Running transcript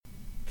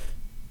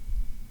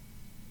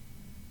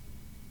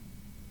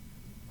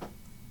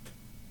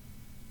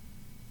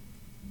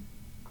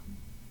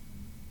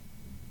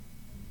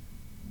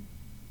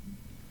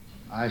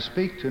I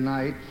speak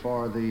tonight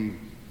for the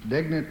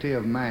dignity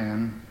of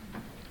man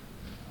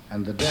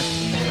and the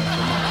destiny of tomorrow.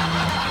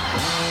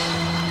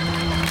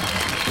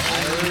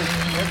 I urge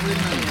every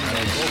member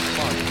of both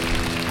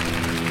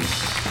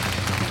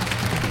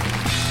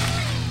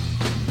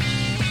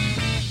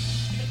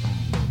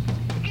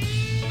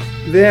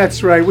parties.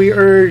 That's right. We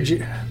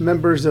urge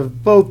members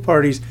of both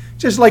parties,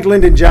 just like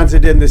Lyndon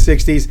Johnson did in the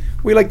 60s.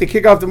 We like to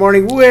kick off the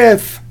morning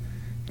with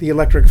the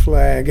Electric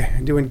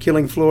Flag, doing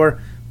Killing Floor,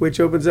 which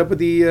opens up with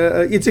the...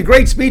 it's a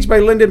great speech by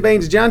Lyndon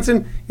Baines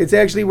Johnson. It's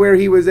actually where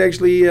he was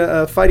actually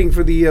fighting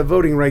for the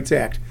Voting Rights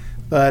Act.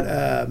 But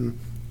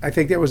I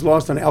think that was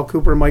lost on Al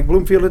Cooper and Mike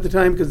Bloomfield at the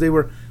time because they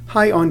were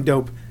high on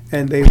dope,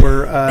 and they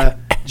were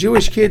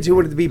Jewish kids who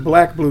wanted to be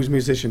black blues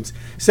musicians.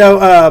 So,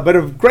 but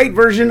a great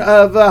version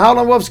of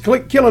Howlin' Wolf's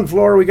Killing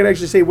Floor. We could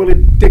actually say Willie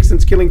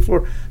Dixon's Killing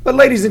Floor. But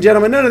ladies and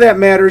gentlemen, none of that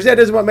matters. That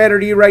doesn't what matter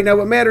to you right now.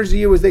 What matters to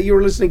you is that you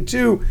are listening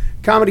to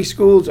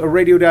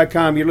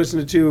ComedySchoolsRadio.com. You're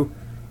listening to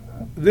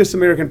This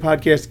American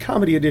Podcast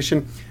Comedy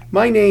Edition.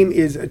 My name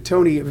is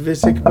Tony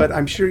Visick, but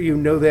I'm sure you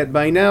know that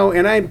by now.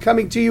 And I'm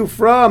coming to you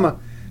from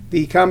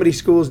the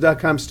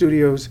ComedySchools.com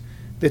studios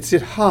that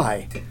sit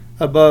high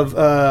above,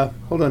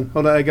 hold on,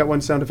 I got one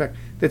sound effect.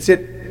 That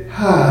sit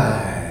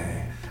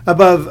high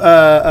above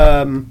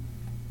the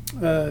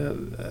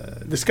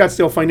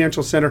Scottsdale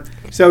Financial Center.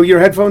 So your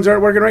headphones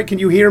aren't working right? Can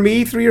you hear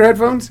me through your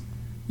headphones?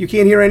 You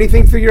can't hear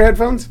anything through your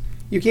headphones?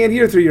 You can't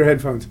hear through your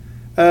headphones.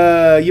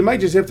 You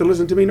might just have to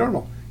listen to me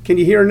normal. Can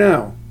you hear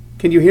now?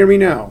 Can you hear me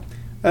now?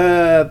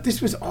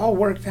 This was all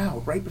worked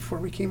out right before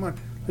we came on.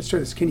 Let's try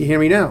this. Can you hear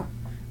me now?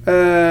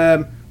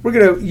 We're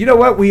going to, you know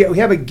what? We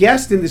have a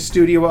guest in the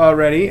studio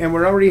already, and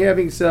we're already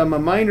having some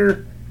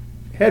minor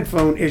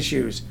headphone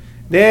issues.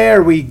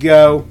 There we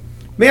go.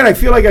 Man, I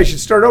feel like I should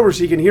start over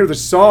so you can hear the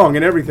song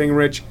and everything,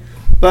 Rich.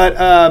 But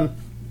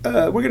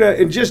we're going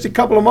to, in just a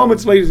couple of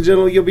moments, ladies and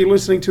gentlemen, you'll be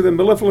listening to the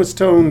mellifluous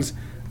tones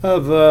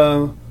of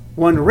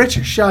one Rich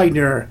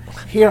Scheidner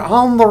here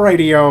on the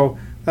radio.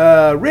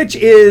 Rich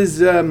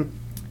is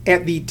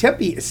at the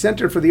Tempe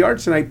Center for the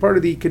Arts tonight, part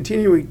of the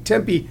continuing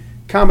Tempe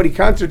Comedy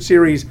Concert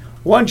Series.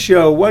 One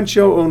show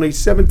only,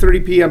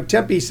 7:30 p.m.,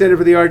 Tempe Center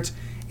for the Arts.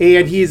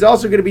 And he is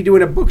also going to be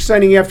doing a book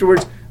signing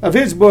afterwards of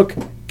his book,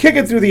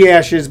 Kicking Through the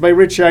Ashes by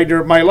Rich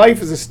Scheidner, My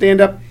Life as a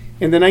Stand-Up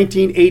in the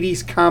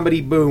 1980s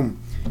Comedy Boom.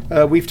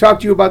 We've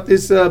talked to you about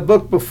this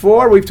book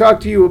before. We've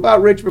talked to you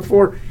about Rich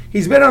before.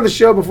 He's been on the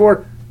show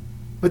before.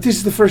 But this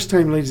is the first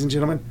time, ladies and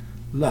gentlemen,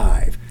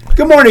 live.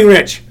 Good morning,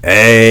 Rich.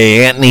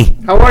 Hey, Anthony.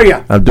 How are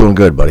you? I'm doing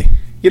good, buddy.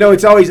 You know,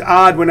 it's always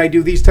odd when I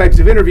do these types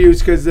of interviews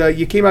because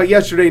you came out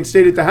yesterday and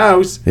stayed at the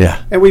house.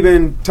 Yeah. And we've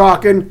been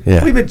talking.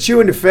 Yeah. We've been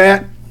chewing the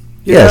fat.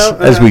 Yes,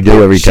 as we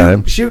do every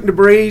time. Shooting the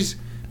breeze,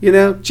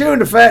 chewing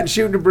the fat and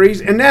shooting the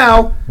breeze. And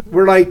now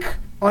we're like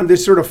on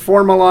this sort of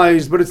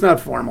formalized, but it's not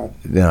formal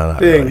no, not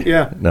thing. Really.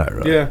 Yeah. Not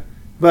really. Yeah.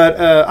 But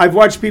I've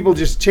watched people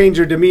just change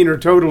their demeanor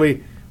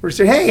totally. Or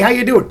say, hey, how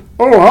you doing?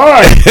 Oh,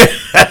 hi.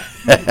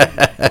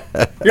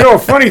 A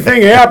funny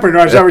thing happened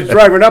as I was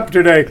driving up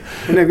today.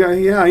 And they go,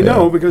 yeah, I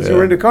know, because you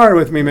were in the car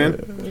with me,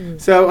 man.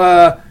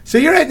 So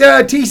you're at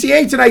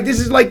TCA tonight. This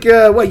is like,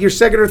 your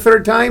second or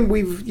third time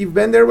you've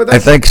been there with us? I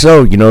think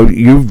so.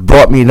 You've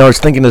brought me, I was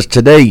thinking this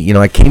today,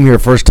 I came here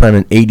first time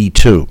in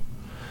 82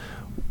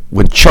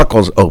 when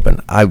Chuckles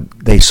opened.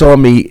 They saw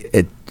me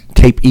at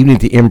tape Evening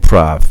at the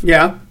Improv.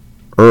 Yeah.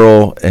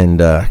 Earl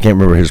and I can't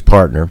remember his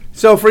partner.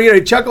 So for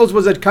you, Chuckles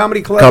was a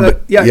comedy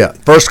club.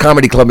 First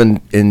comedy club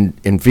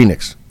in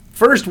Phoenix.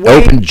 First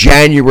wave. Opened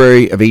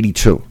January of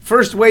 82.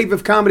 First wave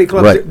of comedy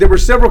clubs. Right. There were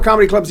several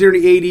comedy clubs here in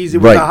the 80s. It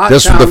was a hot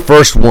This town. was the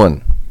first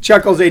one.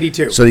 Chuckles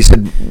 82. So they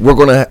said, we're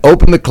going to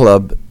open the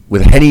club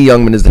with Henny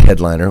Youngman as the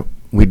headliner.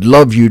 We'd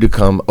love you to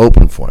come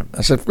open for him.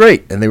 I said,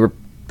 great. And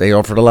they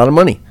offered a lot of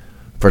money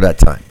for that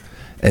time.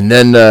 And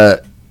then a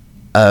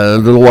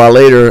little while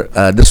later,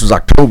 this was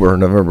October,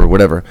 November,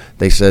 whatever,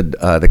 they said,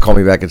 they called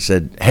me back and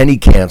said, Henny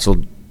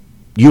canceled,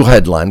 you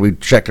headline. We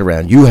checked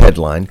around, you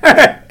headline.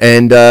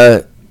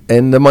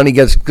 And the money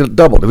gets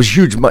doubled. It was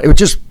huge money. It was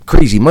just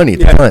crazy money at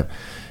the time.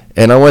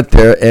 And I went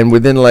there, and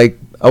within like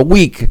a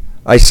week,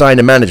 I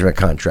signed a management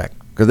contract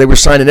because they were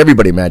signing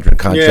everybody management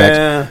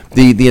contracts.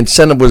 Yeah. The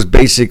incentive was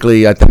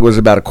basically, I think it was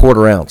about a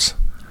quarter ounce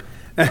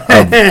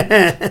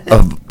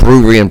of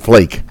Peruvian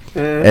flake.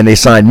 And they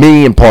signed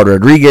me and Paul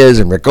Rodriguez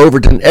and Rick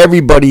Overton.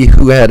 Everybody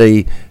who had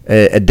a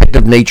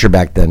addictive nature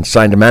back then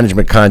signed a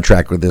management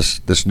contract with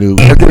this new.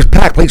 It was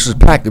packed. Place was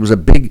packed. It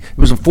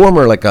was a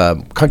former like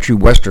a country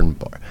western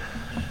bar.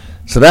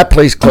 So that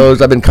place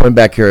closed. I've been coming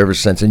back here ever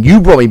since. And you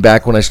brought me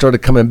back when I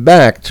started coming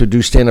back to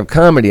do stand-up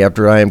comedy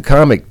after I Am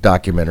Comic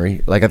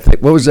documentary. Like I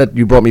think, what was that?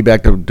 You brought me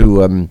back to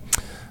do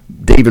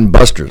Dave and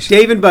Buster's.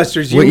 Dave and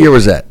Buster's. What year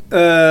was that?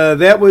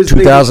 That was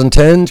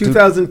 2010.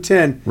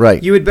 2010.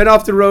 Right. You had been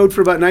off the road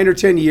for about 9 or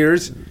 10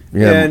 years.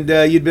 Yeah.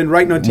 And you'd been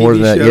writing on TV more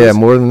than that, shows. Yeah,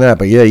 more than that.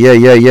 But yeah.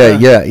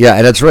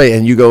 And that's right.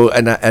 And you go,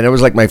 and it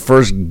was like my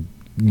first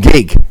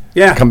gig.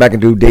 Yeah. Come back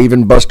and do Dave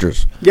and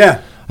Buster's.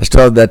 Yeah. I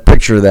still have that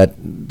picture,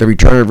 the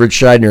return of Rich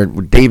Scheidner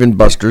with Dave and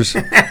Buster's.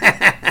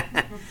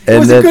 It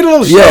was a good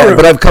little Yeah, showroom.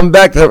 but I've come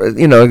back to,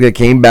 they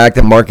came back,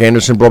 and Mark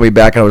Anderson brought me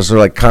back, and I was sort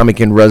of like comic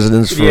in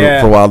residence for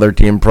a while there at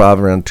the Improv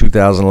around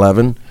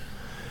 2011.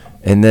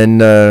 And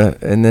then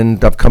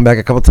I've come back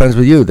a couple times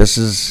with you. This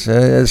is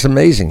it's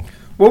amazing.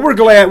 Well, we're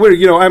glad.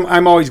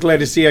 I'm always glad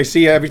to see. I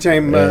see you every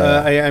time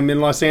I'm in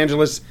Los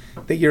Angeles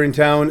that you're in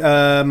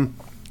town.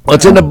 Well,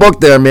 it's in the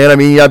book there, man. I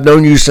mean, I've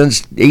known you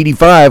since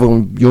 '85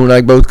 when you and I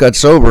both got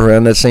sober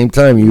around that same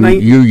time.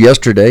 You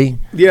yesterday.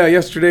 Yeah,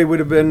 yesterday would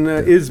have been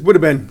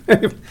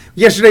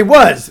yesterday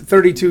was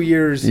 32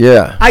 years.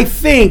 Yeah. I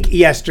think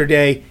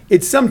yesterday.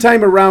 It's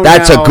sometime around.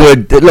 That's now.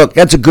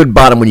 That's a good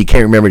bottom when you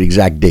can't remember the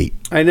exact date.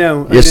 I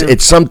know.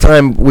 It's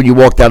sometime when you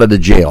walked out of the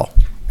jail.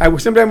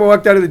 Sometime I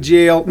walked out of the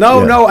jail.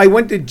 No, I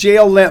went to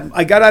jail.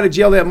 I got out of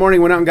jail that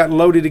morning, went out and got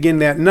loaded again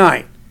that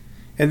night.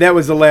 And that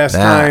was the last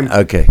time.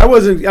 Okay. I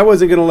wasn't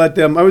going to let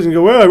them. I wasn't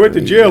going to go, well, I went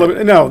to jail.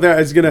 No, I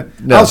was going to.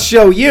 No. I'll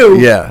show you.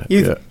 Yeah.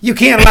 You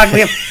can't lock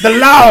me up. The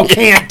law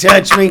can't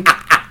touch me.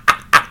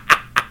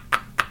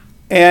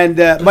 And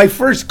my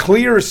first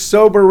clear,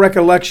 sober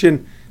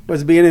recollection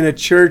was being in a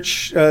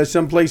church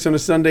someplace on a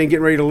Sunday and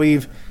getting ready to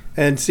leave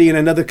and seeing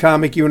another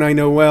comic you and I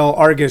know well,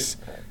 Argus.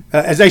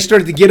 As I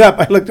started to get up,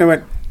 I looked and I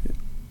went,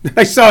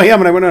 I saw him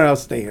and I went, no, I'll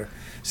stay here.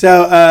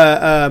 So.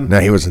 No,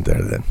 he wasn't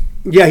there then.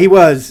 Yeah, he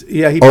was.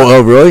 Yeah, he.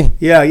 Oh, really?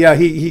 Yeah.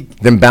 He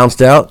then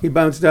bounced out. He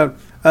bounced out.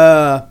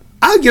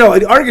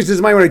 Argus is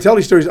my when I tell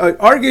these stories.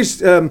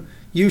 Argus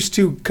used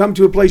to come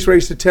to a place where I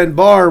used to tend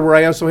bar, where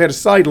I also had a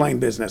sideline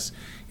business,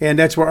 and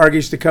that's where Argus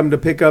used to come to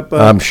pick up.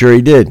 I'm sure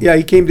he did. Yeah,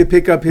 he came to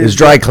pick up his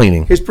dry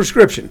cleaning, his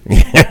prescription. He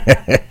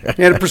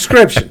had a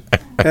prescription.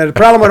 And the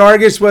problem with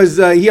Argus was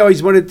he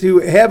always wanted to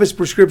have his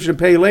prescription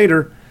pay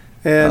later.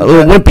 And, a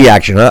little wimpy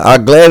action. I'll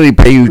gladly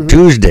pay you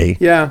Tuesday.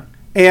 Yeah.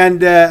 And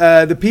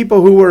the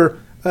people who were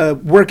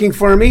working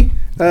for me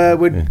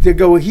would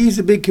go, well, he's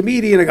a big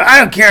comedian. I go, I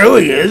don't care who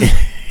he is.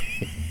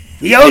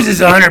 He owes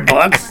us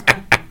 $100.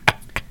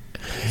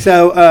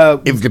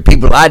 So if the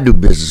people I do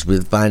business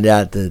with find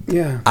out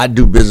that I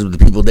do business with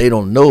the people they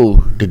don't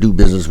know to do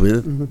business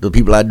with, the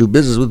people I do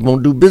business with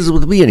won't do business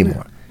with me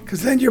anymore.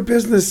 Because then your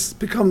business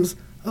becomes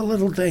a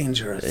little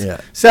dangerous. Yeah.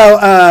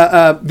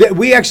 So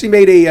we actually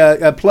made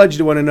a pledge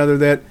to one another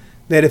that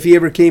if he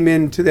ever came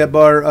into that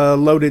bar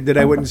loaded, that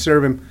I wouldn't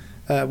serve him.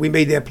 We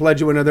made that pledge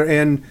to one another,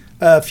 and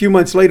a few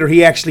months later,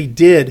 he actually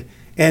did.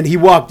 And he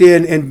walked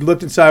in and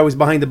looked inside. I was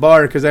behind the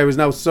bar because I was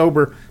now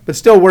sober, but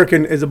still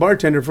working as a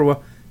bartender for a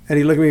while. And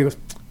he looked at me and goes,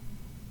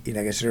 "You're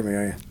not going to serve me,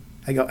 are you?"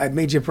 I go, "I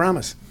made you a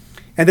promise."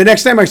 And the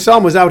next time I saw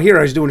him was out here.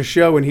 I was doing a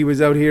show, and he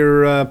was out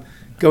here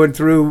going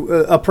through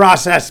a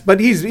process. But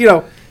he's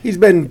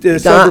been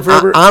sober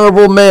forever.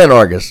 Honorable man,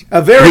 Argus.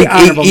 A very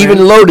honorable man.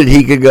 Even loaded,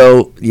 he could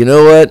go, you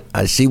know what?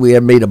 I see we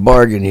have made a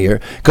bargain here.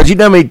 Because you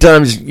know how many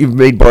times you've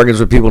made bargains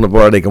with people in the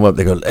bar, they come up,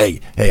 they go, hey,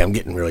 I'm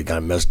getting really kind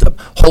of messed up.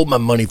 Hold my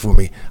money for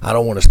me. I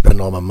don't want to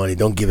spend all my money.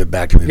 Don't give it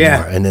back to me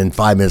anymore. And then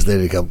 5 minutes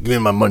later, they come, give me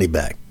my money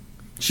back.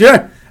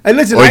 Sure. And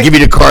listen, or give me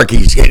the car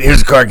keys. Here's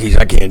the car keys.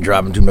 I can't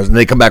drop them too much. And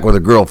they come back with a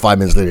girl 5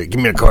 minutes later.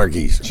 Give me the car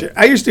keys. Sure.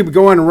 I used to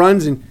go on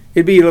runs, and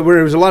it'd be where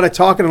there was a lot of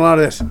talking and a lot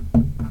of this.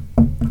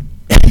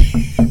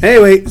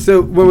 Anyway,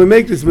 so when we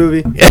make this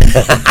movie,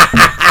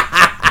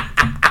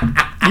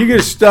 you're going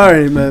to star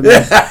in it, man.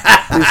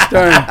 You're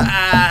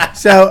starring.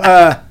 So,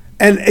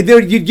 and there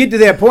you'd get to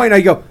that point, and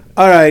I go,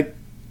 all right,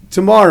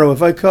 tomorrow,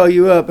 if I call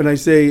you up and I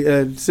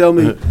say, sell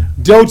me,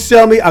 don't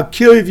sell me, I'll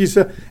kill you if you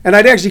sell. And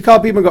I'd actually call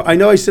people and go, I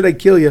know I said I'd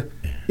kill you.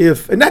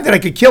 And not that I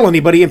could kill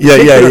anybody in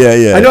particular.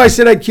 Yeah. I know I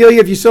said I'd kill you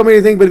if you sold me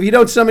anything, but if you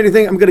don't sell me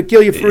anything, I'm going to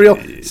kill you for real.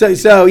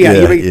 So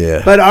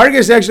yeah. But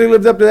Argus actually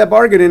lived up to that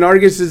bargain, and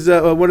Argus is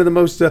one of the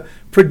most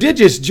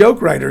prodigious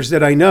joke writers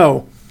that I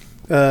know.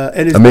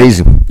 And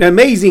is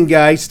amazing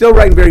guy, still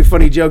writing very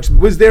funny jokes.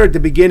 Was there at the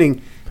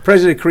beginning,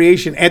 president of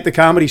Creation at the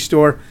Comedy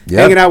Store,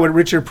 hanging out with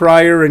Richard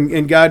Pryor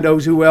and God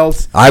knows who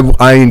else.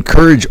 I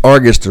encourage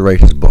Argus to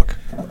write his book.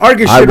 I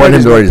want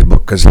him to write his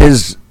book because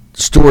his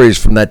stories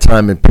from that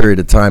time and period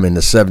of time in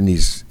the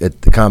 70s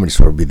at the Comedy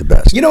Store would be the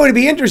best. You know, it'd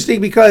be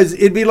interesting because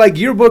it'd be like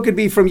your book would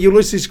be from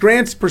Ulysses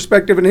Grant's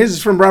perspective and his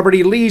is from Robert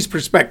E. Lee's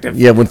perspective.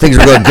 Yeah, when things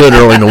were going good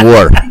early in the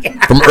war.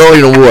 From early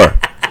in the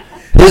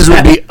war. His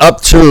would be up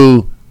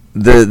to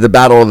the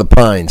Battle of the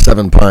Pines,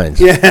 7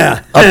 Pines.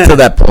 Yeah. Up to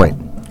that point.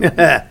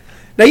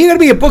 Now, you're going to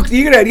be a book.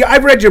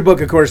 I've read your book,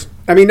 of course.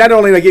 I mean, not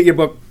only did I get your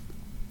book,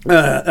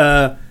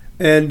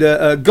 and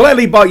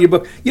gladly bought your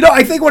book. You know,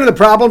 I think one of the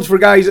problems for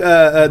guys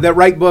that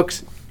write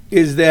books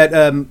is that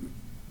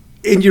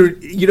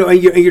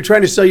you're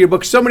trying to sell your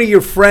book. So many of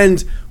your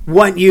friends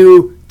want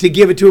you to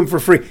give it to them for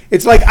free.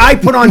 It's like I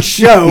put on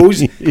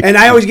shows, and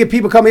I always get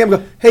people coming up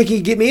and go, "Hey, can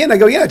you get me in?" I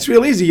go, "Yeah, it's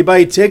real easy. You buy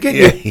a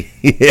ticket."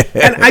 Yeah.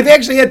 And I've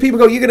actually had people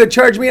go, "You're going to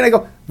charge me?" And I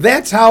go,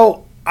 "That's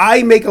how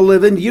I make a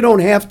living. You don't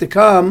have to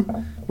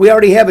come. We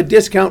already have a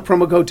discount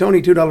promo code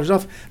Tony, $2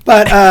 off."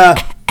 But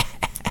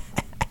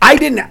I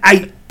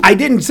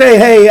didn't say,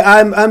 "Hey,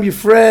 I'm your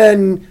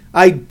friend."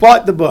 I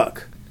bought the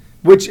book,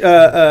 which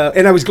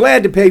and I was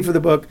glad to pay for the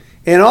book,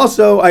 and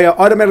also I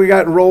automatically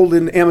got enrolled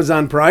in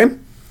Amazon Prime.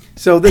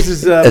 So this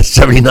is a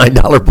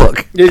 $79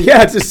 book.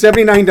 yeah, it's a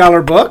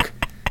 $79 book.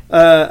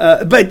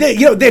 But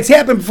that's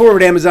happened before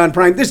with Amazon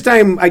Prime. This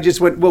time I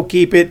just went, we'll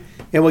keep it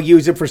and we'll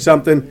use it for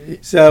something.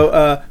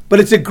 So, but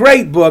it's a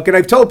great book, and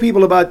I've told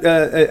people about,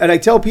 and I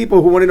tell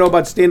people who want to know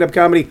about stand-up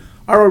comedy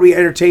are already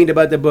entertained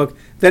about the book.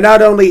 That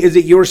not only is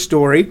it your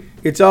story,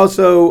 it's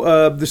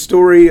also the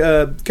story,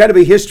 kind of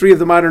a history of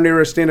the modern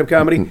era of stand-up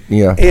comedy.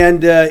 Yeah,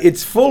 and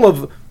it's full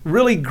of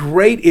really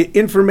great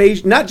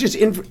information, not just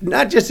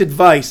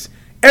advice.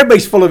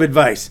 Everybody's full of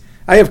advice.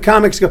 I have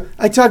comics go,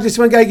 I talked to this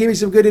one guy, gave me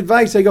some good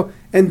advice. I go,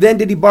 and then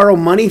did he borrow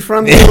money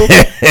from you?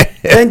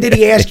 Then did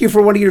he ask you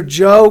for one of your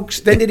jokes?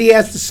 Then did he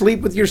ask to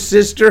sleep with your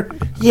sister?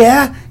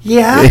 Yeah.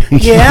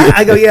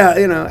 I go,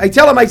 yeah, I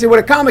tell him, I say, when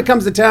a comic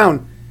comes to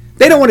town,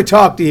 they don't want to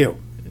talk to you.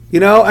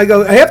 I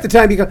go, half the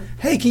time you go,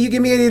 hey, can you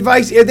give me any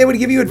advice? They would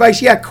give you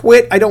advice, yeah,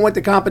 quit. I don't want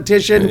the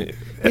competition.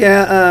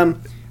 Yeah,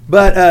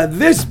 but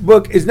this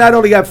book is not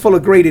only got full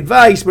of great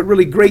advice, but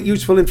really great,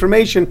 useful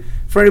information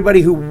for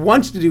anybody who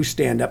wants to do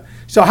stand-up.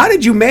 So how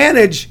did you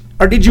manage,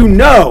 or did you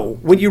know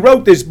when you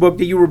wrote this book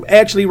that you were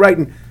actually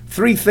writing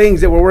three things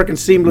that were working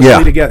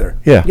seamlessly together?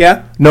 Yeah.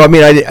 Yeah? No, I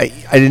mean, I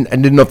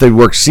didn't know if they'd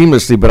work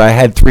seamlessly, but I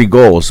had three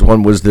goals.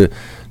 One was to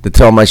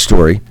tell my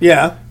story.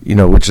 Yeah.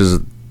 Which is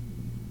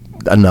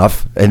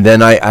enough, and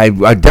then I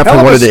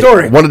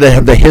definitely wanted to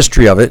have the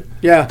history of it,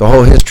 the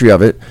whole history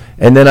of it,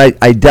 and then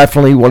I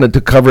definitely wanted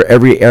to cover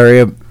every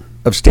area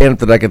of stand-up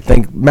that I could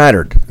think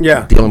mattered.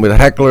 Yeah, dealing with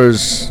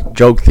hecklers,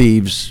 joke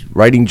thieves,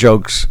 writing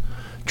jokes,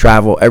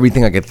 travel,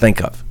 everything I could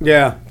think of.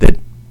 Yeah,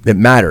 that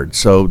mattered.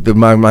 So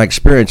my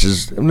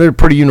experiences, they're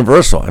pretty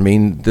universal. I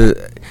mean,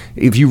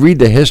 if you read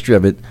the history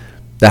of it,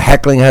 the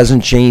heckling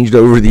hasn't changed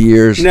over the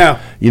years. No,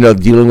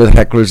 dealing with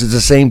hecklers, it's the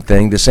same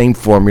thing, the same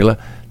formula.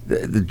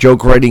 The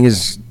joke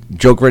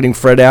writing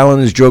Fred Allen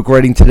is joke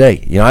writing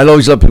today. I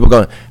always love people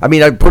going,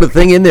 I put a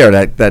thing in there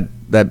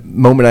that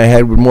moment I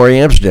had with Maury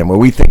Amsterdam where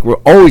we think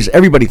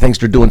everybody thinks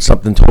they're doing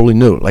something totally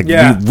new. Like we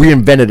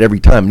reinvent it every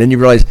time. And then you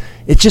realize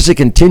it's just a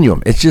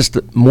continuum. It's just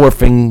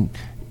morphing.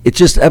 It's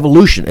just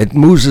evolution. It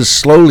moves as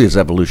slowly as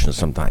evolution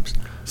sometimes.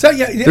 So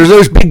there's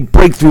those big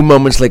breakthrough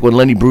moments like when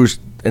Lenny Bruce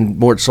and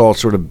Mort Saul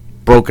sort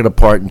of broke it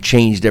apart and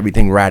changed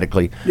everything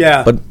radically.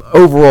 Yeah. But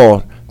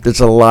overall, there's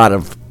a lot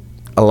of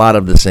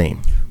the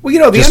same.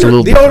 Well,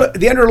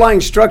 the underlying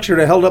structure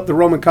that held up the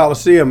Roman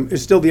Colosseum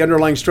is still the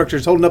underlying structure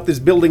that's holding up this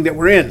building that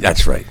we're in.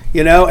 That's right.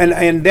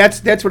 And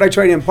that's what I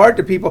try to impart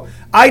to people.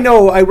 I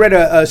know I read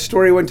a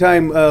story one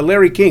time,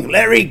 Larry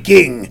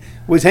King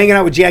was hanging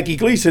out with Jackie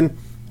Gleason,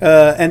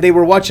 and they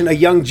were watching a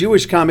young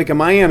Jewish comic in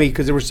Miami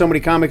because there were so many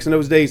comics in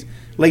those days,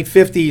 late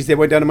 50s, they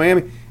went down to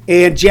Miami,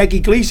 and Jackie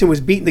Gleason was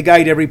beating the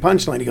guy to every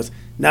punchline. He goes,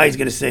 now he's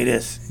going to say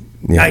this.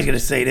 Yeah. Now he's going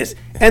to say this.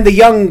 And the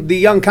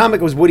young comic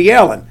was Woody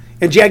Allen.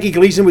 And Jackie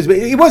Gleason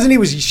he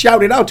was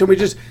shouting out to him.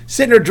 He was just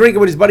sitting there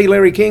drinking with his buddy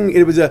Larry King.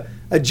 It was a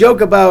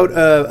joke about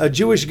a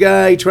Jewish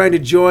guy trying to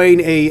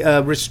join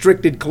a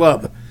restricted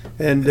club,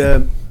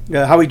 and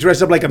how he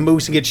dressed up like a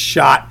moose and gets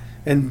shot,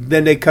 and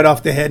then they cut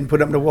off the head and put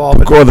it up on the wall.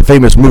 Call the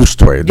famous moose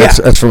story. That's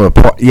from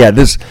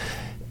this.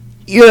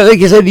 Like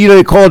you said,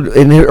 they called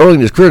early in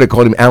his career they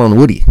called him Alan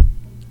Woody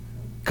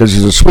because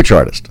he's a switch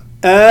artist.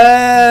 He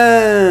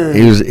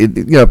was,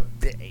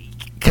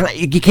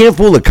 you can't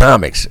fool the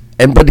comics.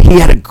 But he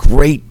had a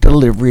great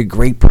delivery, a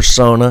great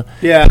persona.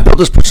 Yeah. He built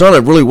this persona.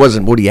 It really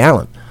wasn't Woody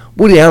Allen.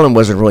 Woody Allen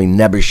wasn't really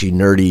nebbishy,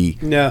 nerdy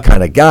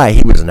kind of guy.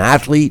 He was an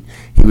athlete.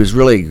 He was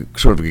really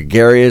sort of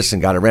gregarious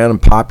and got around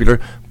and popular.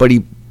 But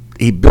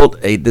he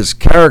built this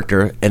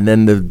character, and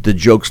then the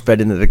jokes fed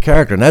into the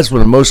character. And that's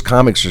when most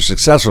comics are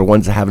successful,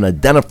 ones that have an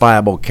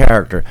identifiable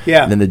character.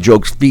 Yeah. And then the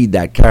jokes feed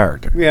that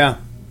character. Yeah.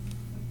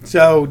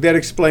 So that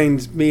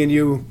explains me and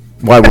you.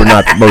 Why we're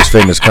not the most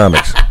famous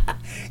comics.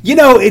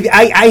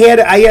 I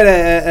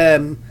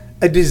had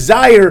a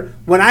desire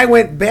when I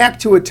went back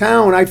to a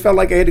town. I felt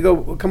like I had to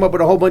go come up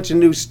with a whole bunch of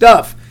new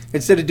stuff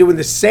instead of doing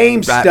the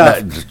same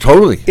stuff.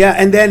 Totally. Yeah,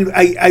 and then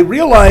I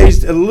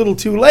realized a little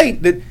too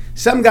late that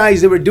some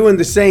guys that were doing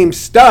the same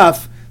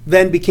stuff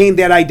then became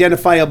that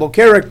identifiable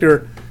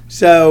character.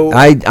 So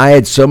I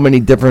had so many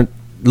different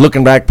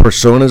looking back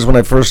personas when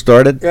I first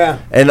started. Yeah.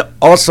 And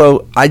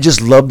also I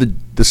just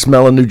loved the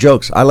smell of new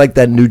jokes. I like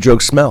that new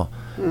joke smell.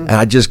 And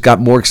I just got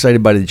more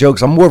excited by the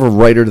jokes. I'm more of a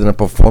writer than a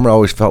performer. I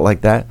always felt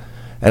like that.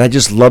 And I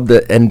just loved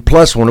it. And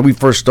plus, when I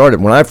first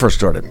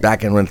started,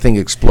 back when Thing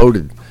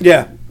exploded.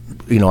 Yeah.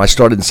 I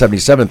started in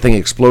 77, Thing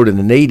exploded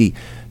in 80.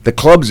 The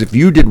clubs, if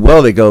you did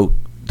well, they go,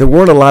 there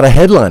weren't a lot of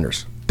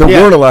headliners. There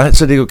weren't a lot.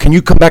 So they go, can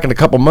you come back in a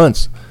couple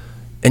months?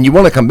 And you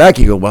want to come back,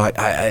 you go, well,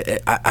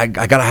 I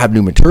got to have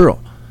new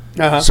material.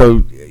 Uh-huh.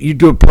 So you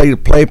do a play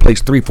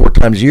plays 3-4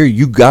 times a year.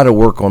 You got to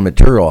work on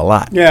material a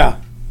lot. Yeah.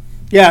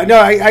 Yeah, no,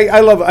 I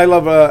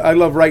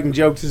love writing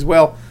jokes as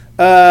well.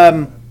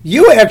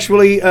 You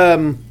actually,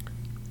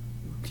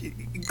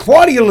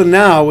 Claudia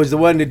Lanau was the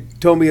one that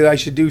told me that I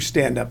should do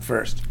stand-up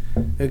first.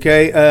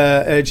 Okay,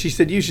 and she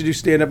said you should do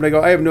stand-up, and I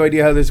go, I have no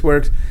idea how this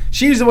works.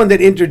 She's the one that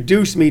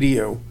introduced me to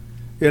you,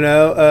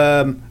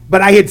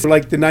 but I had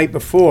like the night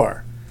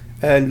before,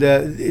 and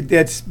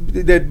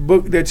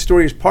that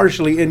story is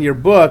partially in your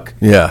book.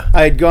 Yeah.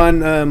 I had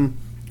gone.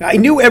 I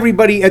knew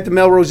everybody at the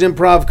Melrose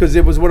Improv because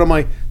it was one of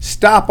my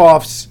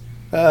stop-offs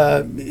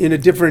in a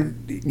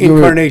different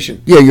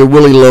incarnation. Your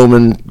Willie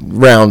Loman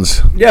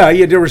rounds. Yeah,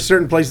 there were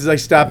certain places I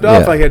stopped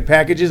off. Yeah. I had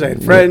packages. I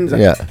had friends.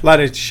 Yeah. A lot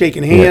of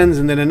shaking hands,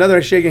 and then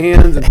another shaking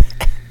hands. And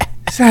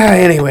so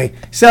anyway,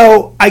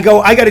 I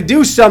go. I got to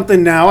do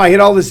something now. I had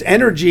all this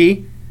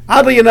energy.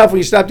 Oddly enough, when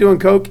you stop doing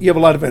coke, you have a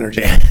lot of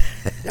energy.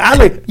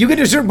 Oddly, you get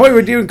to a certain point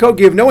where doing coke,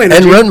 you have no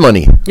energy. And rent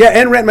money. Yeah,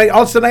 and rent money.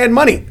 All of a sudden, I had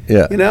money.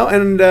 Yeah.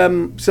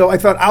 And so I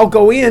thought I'll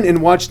go in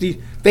and watch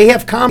They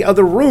have comedy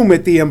other room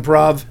at the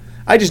Improv.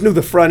 I just knew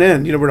the front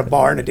end, where the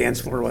bar and the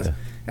dance floor was.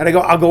 And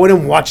I'll go in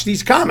and watch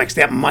these comics.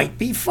 That might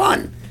be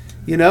fun,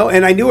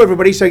 And I knew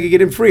everybody, so I could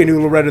get in free. I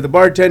knew Loretta the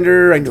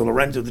bartender. I knew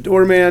Lorenzo the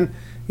doorman,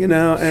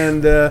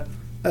 And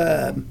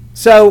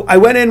so I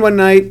went in one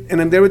night,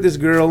 and I'm there with this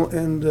girl,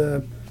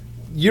 and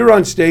you're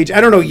on stage. I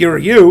don't know you're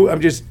you.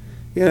 I'm just,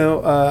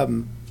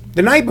 the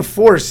night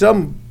before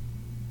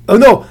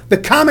the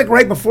comic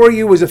right before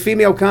you was a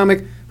female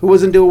comic who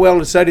wasn't doing well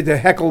and decided to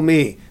heckle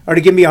me or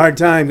to give me a hard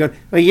time. Going,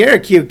 well, you're a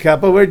cute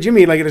couple. Where'd you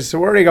meet? Like at a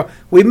sorority? I go,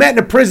 we met in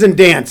a prison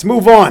dance.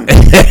 Move on. It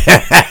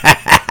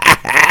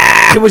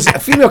was a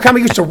female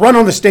comic used to run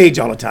on the stage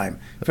all the time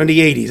from the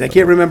 80s. I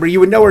can't remember. You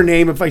would know her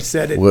name if I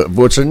said it.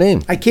 What's her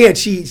name? I can't.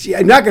 She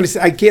I'm not going to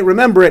say. I can't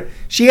remember it.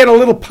 She had a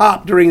little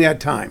pop during that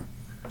time.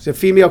 It's a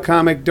female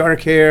comic,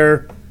 dark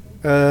hair.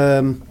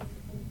 No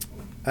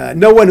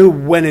one who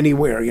went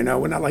anywhere,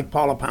 We're not like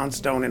Paula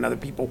Poundstone and other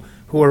people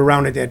who were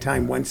around at that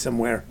time went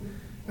somewhere.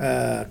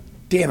 Damn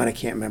it, I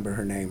can't remember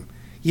her name.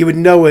 You would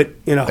know it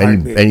in a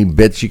heartbeat. Any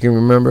bits you can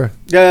remember?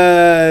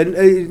 No,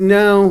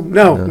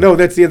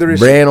 that's the other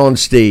issue. Ran on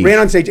stage.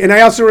 And I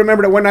also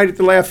remember that one night at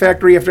the Laugh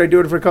Factory, after I do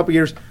it for a couple of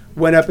years,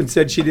 went up and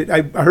said she did.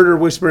 I heard her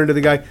whisper into the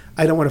guy,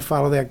 I don't want to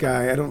follow that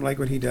guy. I don't like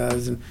what he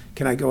does. And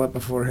can I go up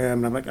before him?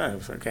 And I'm like, oh,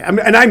 it's okay.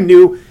 And I'm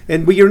new.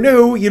 And when you're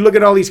new, you look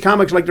at all these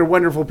comics like they're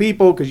wonderful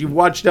people because you've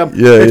watched them.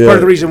 Yeah, that's part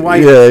of the reason why.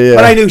 Yeah.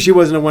 But I knew she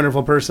wasn't a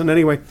wonderful person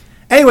anyway.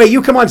 Anyway,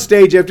 you come on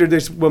stage after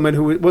this woman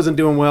who wasn't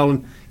doing well.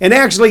 And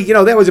actually,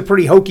 that was a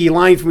pretty hokey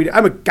line for me.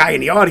 I'm a guy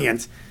in the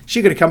audience.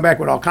 She could have come back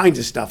with all kinds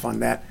of stuff on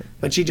that.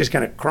 But she just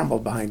kind of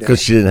crumbled behind it.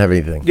 Because she didn't have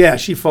anything. Yeah,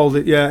 she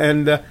folded. Yeah.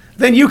 And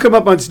then you come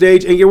up on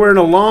stage and you're wearing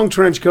a long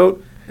trench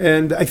coat.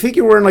 And I think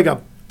you're wearing like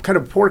a kind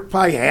of pork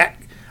pie hat.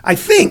 I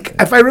think,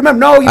 if I remember.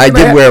 No, you I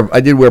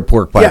did wear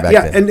pork pie back then.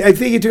 Yeah, and I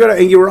think you took it,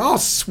 and you were all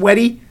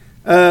sweaty,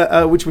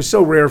 which was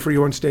so rare for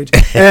you on stage.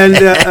 And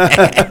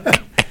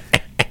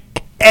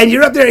and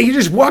you're up there, and you're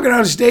just walking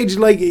on stage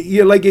like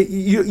you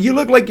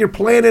look like you're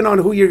planning on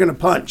who you're going to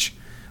punch,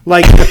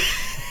 like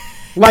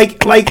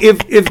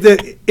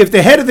if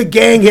the head of the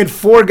gang had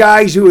 4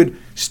 guys who had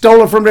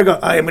stolen from there,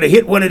 I'm going to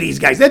hit one of these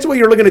guys. That's the way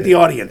you're looking at the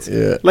audience.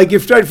 Yeah. Like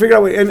you've tried to figure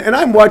out, and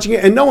I'm watching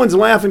it, and no one's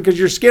laughing because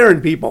you're scaring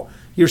people.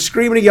 You're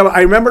screaming and yelling. I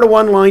remember the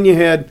one line you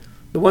had.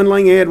 The one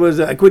line you had was,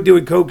 I quit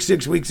doing coke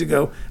 6 weeks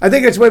ago. I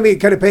think that's when we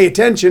kind of pay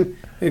attention.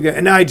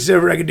 And now I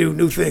discovered I could do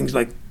new things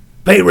like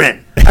pay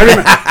rent. I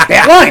remember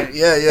that line.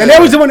 Yeah. And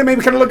that was the one that made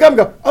me kind of look up and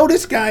go, oh,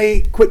 this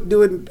guy quit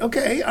doing,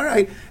 okay, all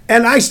right.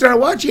 And I started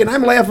watching, and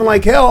I'm laughing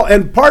like hell.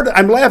 And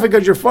I'm laughing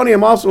because you're funny.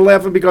 I'm also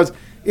laughing because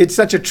it's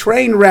such a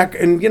train wreck.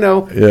 And,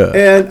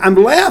 and I'm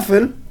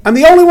laughing. I'm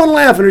the only one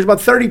laughing. There's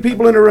about 30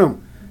 people in the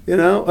room,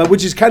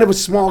 which is kind of a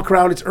small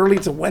crowd. It's early.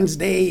 It's a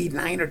Wednesday,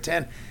 9 or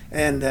 10.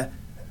 And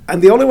I'm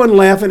the only one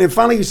laughing. And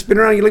finally you spin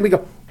around and you look at me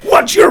and go,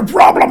 what's your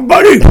problem,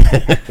 buddy?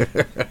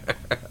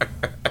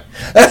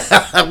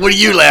 What are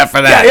you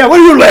laughing at? Yeah, what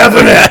are you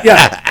laughing at?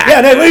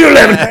 Yeah, what are you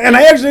laughing at? And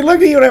I actually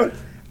looked at you and I went,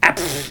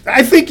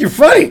 I think you're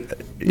funny.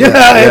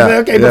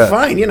 Okay, but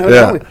fine,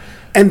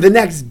 And the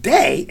next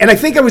day, and I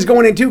think I was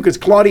going in too because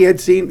Claudia had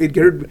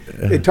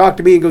talked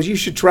to me and goes, you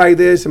should try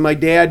this. And my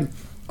dad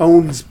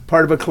owns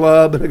part of a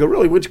club. And I go,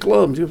 really, which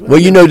club? Well,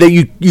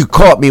 that you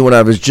caught me when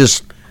I was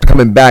just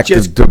coming back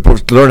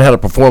to learn how to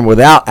perform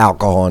without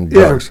alcohol and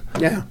drugs.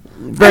 Yeah.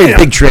 Very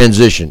big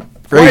transition.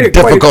 Very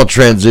difficult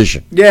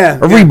transition. Yeah.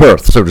 A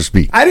rebirth, so to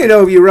speak. I didn't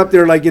know if you were up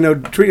there like,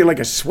 treated like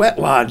a sweat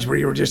lodge where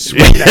you were just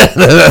sweating.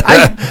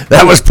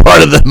 That was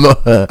part of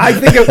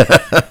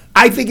the...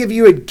 I think if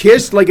you had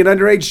kissed like an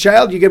underage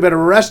child, you could have been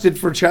arrested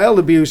for child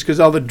abuse because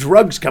all the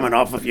drugs coming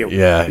off of you.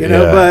 Yeah.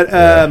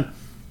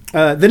 But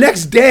the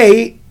next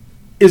day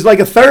is like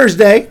a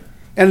Thursday,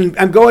 and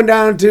I'm going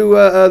down to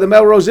the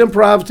Melrose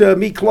Improv to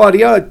meet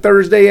Claudia at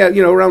Thursday at,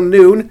 around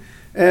noon.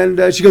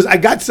 And she goes, I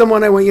got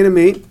someone I want you to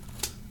meet.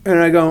 And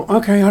I go,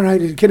 okay, all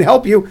right, can I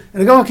help you?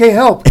 And I go, okay,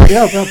 help.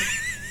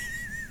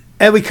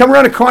 And we come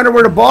around a corner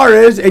where the bar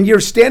is, and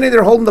you're standing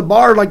there holding the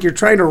bar like you're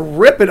trying to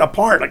rip it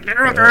apart, like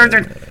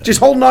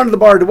just holding on to the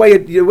bar the way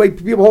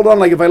people hold on.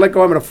 Like if I let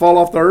go, I'm going to fall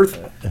off the earth.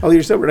 Oh,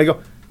 you're so weird.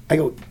 I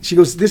go. She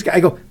goes, this guy.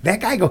 I go, that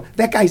guy.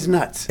 That guy's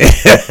nuts.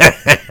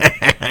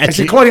 I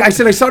said, Claudia. I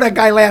said, I saw that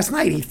guy last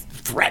night. He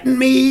threatened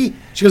me.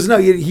 She goes, no,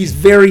 he's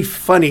very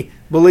funny.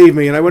 Believe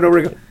me. And I went over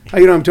and go, how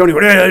you know I'm Tony?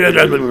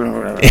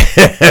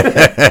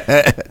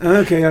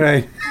 Okay, all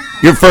right.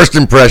 Your first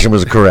impression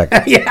was correct.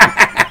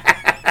 Yeah.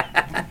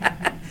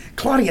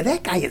 Claudia,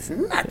 that guy is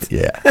nuts.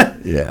 Yeah,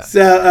 yeah.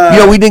 So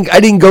I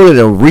didn't go to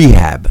the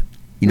rehab.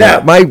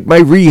 No. My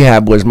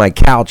rehab was my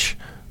couch,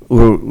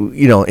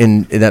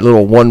 in that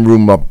little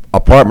one-room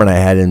apartment I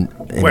had in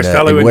West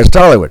Hollywood. in West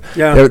Hollywood.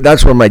 Yeah.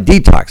 That's where my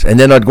detox. And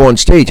then I'd go on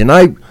stage, and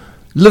I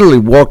literally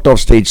walked off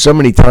stage so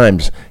many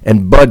times.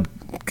 And Bud,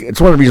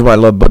 it's one of the reasons why I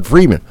love Bud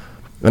Friedman.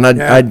 And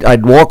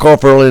I'd walk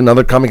off early,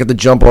 another comic had to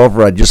jump off,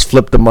 or I'd just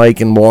flip the mic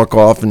and walk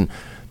off, and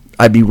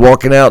I'd be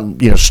walking out,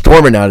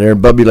 storming out there,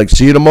 and Bud be like,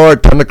 "See you tomorrow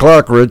at 10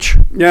 o'clock, Rich."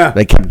 Yeah.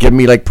 They kept giving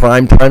me like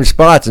prime time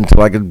spots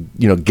until I could,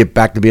 get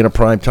back to being a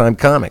prime time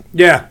comic.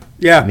 Yeah.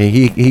 I mean,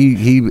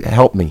 he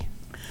helped me.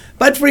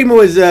 Bud Friedman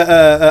was,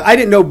 I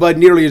didn't know Bud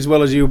nearly as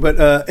well as you, but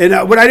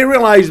what I didn't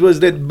realize was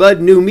that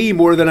Bud knew me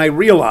more than I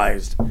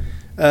realized.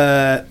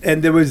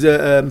 And there was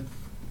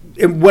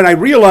when I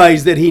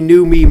realized that he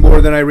knew me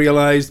more than I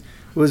realized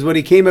was when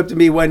he came up to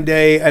me one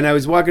day, and I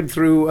was walking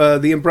through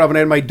the Improv, and I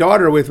had my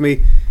daughter with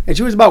me, and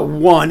she was about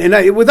 1.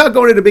 And without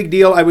going into a big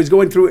deal, I was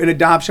going through an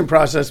adoption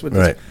process with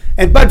this. Right.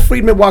 And Bud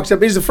Friedman walks up.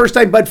 This is the first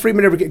time Bud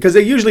Friedman ever, because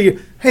they usually,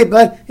 "Hey,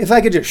 Bud, if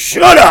I could just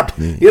shut up,"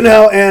 and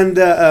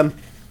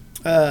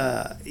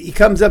he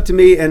comes up to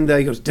me, and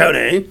he goes,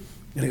 "Tony,"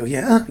 and I go,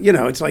 "Yeah,"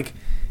 it's like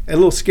a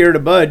little scared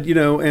of Bud,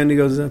 and he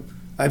goes,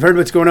 "I've heard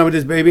what's going on with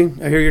this baby.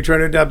 I hear you're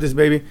trying to adopt this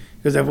baby,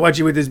 because I've watched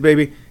you with this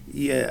baby.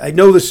 Yeah, I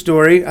know the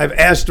story. I've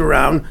asked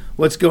around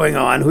what's going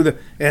on,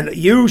 and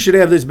you should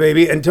have this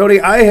baby. And Tony,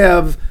 I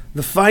have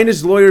the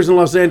finest lawyers in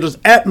Los Angeles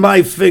at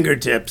my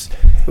fingertips."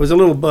 It was a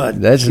little Bud.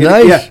 That's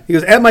nice. Yeah, he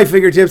goes, "At my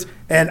fingertips,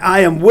 and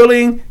I am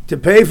willing to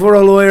pay for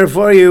a lawyer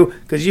for you,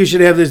 because you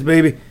should have this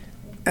baby."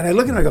 And I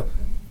look at him, I go,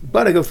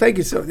 "Bud," thank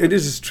you so. It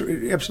is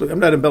true, absolutely. I'm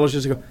not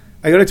embellishing.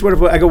 I go, "It's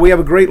wonderful." I go, "We have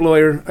a great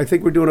lawyer. I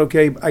think we're doing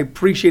okay. I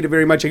appreciate it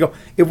very much." I go,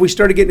 "If we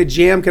started getting a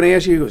jam, can I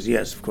ask you?" He goes,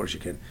 "Yes, of course you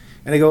can."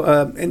 And I go,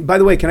 "And by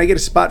the way, can I get a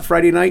spot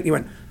Friday night?" And he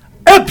went,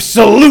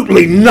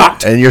 "Absolutely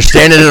not." And you're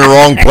standing in the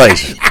wrong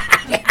place.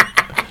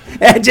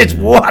 And just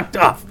walked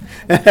off.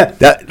 A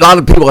lot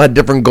of people had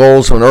different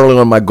goals. So early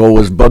on, my goal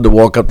was Bud to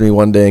walk up to me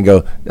one day and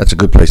go, "That's a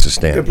good place to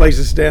stand." Good place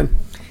to stand.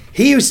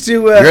 He used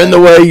to. You're in the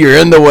way. You're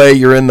in the way.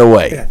 You're in the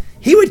way. Yeah.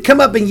 He would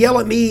come up and yell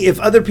at me if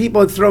other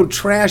people had thrown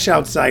trash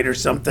outside or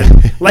something,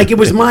 like it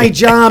was my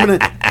job.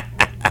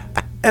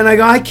 And I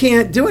go, "I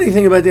can't do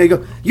anything about that." I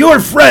go, "Your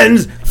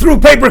friends threw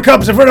paper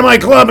cups in front of my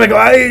club." And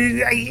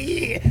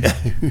I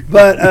go,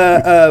 But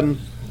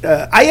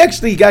I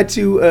actually got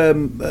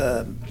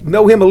to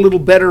know him a little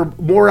better,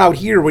 more out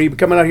here, when he was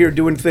coming out here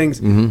doing things.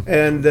 Mm-hmm.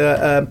 And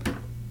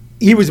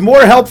he was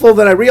more helpful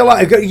than I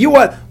realized.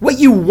 What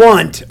you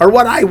want, or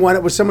what I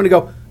wanted, was someone to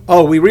go,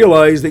 "Oh, we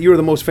realize that you're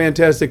the most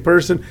fantastic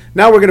person.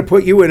 Now we're going to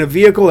put you in a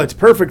vehicle that's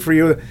perfect for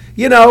you."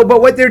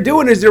 But what they're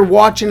doing is they're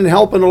watching and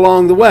helping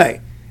along the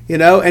way.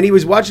 And he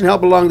was watching,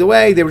 help along the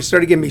way. They were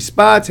starting giving me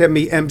spots, having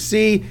me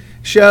MC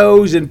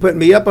shows, and putting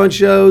me up on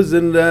shows.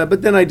 And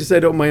but then I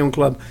decided to open my own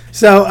club.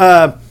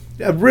 So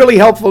really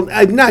helpful,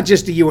 not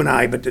just to you and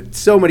I, but to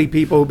so many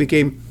people who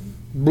became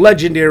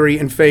legendary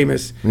and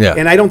famous. Yeah.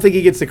 And I don't think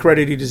he gets the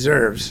credit he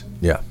deserves.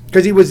 Yeah.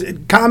 Because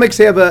comics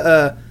have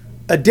a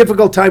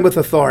difficult time with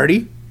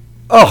authority.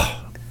 Oh.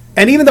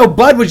 And even though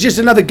Bud was just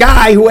another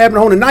guy who happened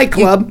to own a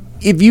nightclub.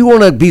 If you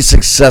want to be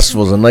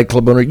successful as a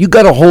nightclub owner, you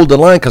got to hold the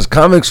line, because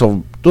comics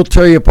they'll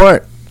tear you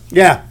apart.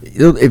 Yeah.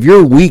 If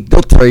you're weak,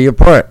 they'll tear you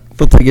apart.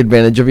 They'll take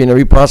advantage of you in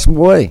every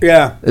possible way.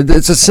 Yeah.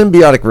 It's a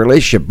symbiotic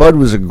relationship. Bud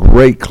was a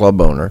great club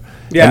owner.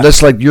 Yeah. And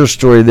just like your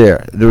story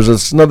there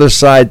was another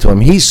side to him.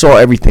 He saw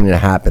everything that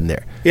happened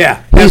there.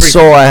 Yeah. He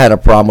saw I had a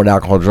problem with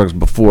alcohol and drugs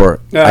before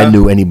I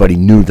knew anybody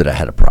knew that I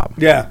had a problem.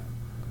 Yeah.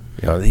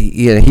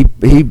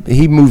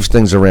 He moves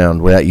things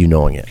around without you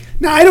knowing it.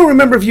 Now, I don't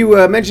remember if you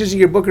mentioned this in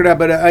your book or not,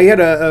 but I had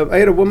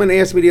a woman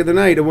ask me the other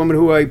night, a woman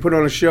who I put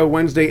on a show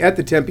Wednesday at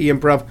the Tempe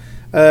Improv.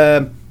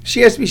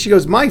 She asked me, she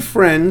goes, "My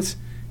friends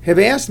have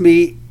asked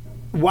me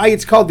why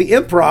it's called the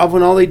Improv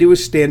when all they do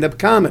is stand-up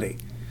comedy."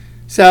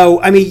 So,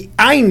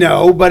 I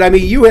know, but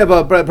you have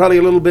probably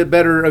a little bit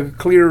better,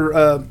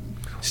 clear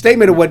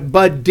statement of what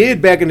Bud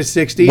did back in the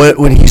 60s.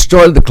 When he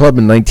started the club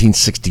in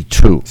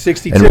 1962.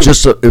 62. And it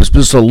was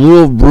just a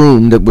little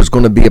room that was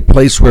going to be a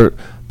place where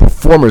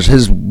performers,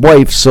 his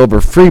wife,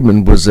 Silver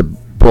Friedman, was a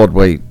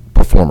Broadway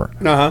performer,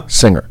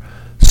 singer.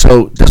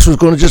 So this was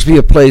going to just be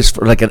a place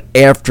for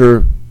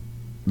after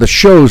the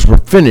shows were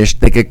finished,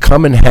 they could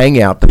come and hang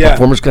out, the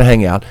performers could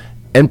hang out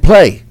and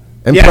play,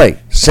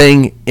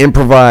 sing,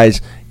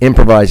 improvise.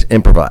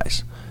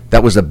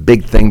 That was a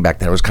big thing back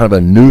then. It was kind of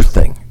a new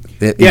thing.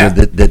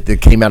 That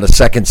came out of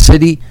Second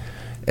City,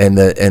 and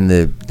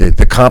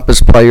the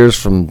Compass players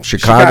from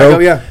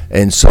Chicago.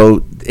 And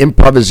so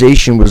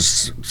improvisation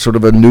was sort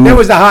of a new It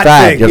was a hot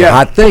fad. thing. It was a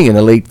hot thing in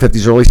the late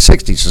 50s, early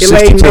 60s. So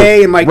Elaine 62.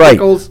 May and Mike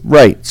Nichols.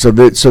 Right. So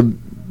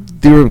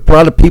there were a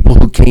lot of people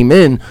who came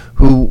in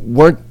who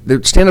weren't. The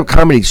stand-up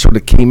comedy sort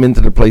of came into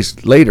the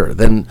place later.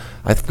 Then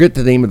I forget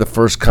the name of the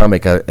first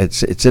comic.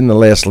 It's in The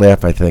Last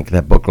Laugh, I think,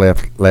 that book,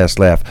 Last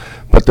Laugh.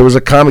 But there was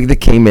a comic that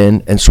came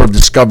in and sort of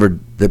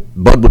discovered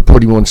that Bud would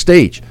put him on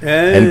stage.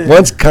 And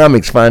once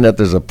comics find out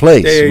there's a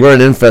place, we're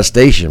an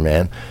infestation,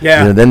 man.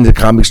 Yeah. You know, then the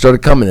comics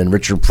started coming, and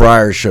Richard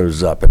Pryor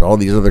shows up, and all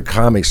these other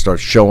comics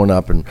start showing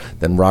up, and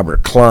then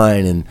Robert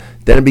Klein, and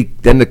then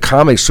the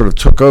comics sort of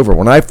took over.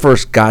 When I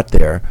first got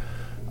there,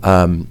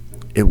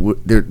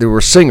 there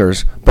were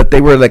singers, but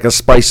they were like a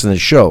spice in the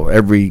show.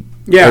 Every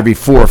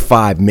 4 or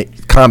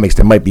 5 comics,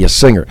 there might be a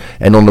singer,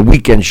 and on the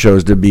weekend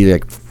shows there'd be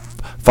like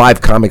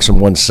 5 comics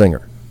and 1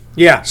 singer.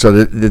 Yeah.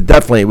 So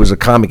definitely it was a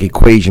comic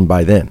equation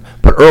by then.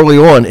 But early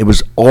on, it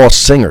was all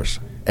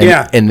singers.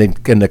 And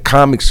the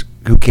comics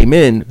who came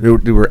in,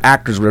 there were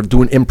actors who were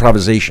doing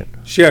improvisation.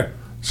 Sure.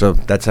 So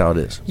that's how it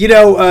is. You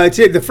know,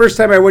 the first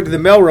time I went to the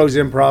Melrose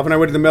Improv, and I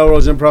went to the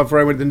Melrose Improv before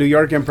I went to the New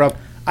York Improv,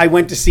 I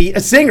went to see a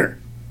singer.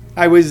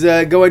 I was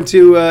going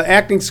to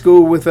acting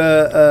school with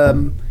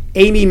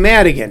Amy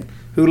Madigan,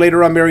 who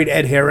later on married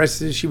Ed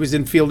Harris. She was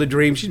in Field of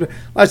Dreams. She's done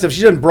a lot of stuff.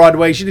 She's done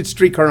Broadway. She did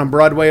Streetcar on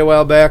Broadway a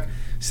while back.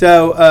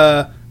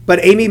 So, but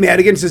Amy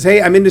Madigan says,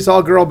 "Hey, I'm in this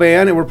all-girl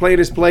band, and we're playing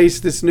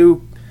this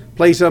new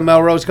place on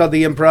Melrose called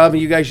the Improv, and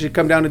you guys should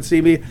come down and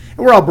see me." And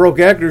we're all broke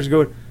actors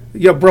going,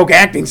 broke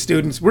acting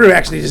students. We're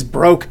actually just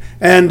broke.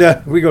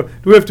 And we go, "Do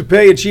we have to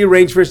pay?" And she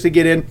arranged for us to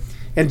get in.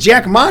 And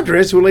Jack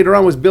Madras, who later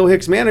on was Bill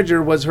Hicks'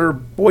 manager, was her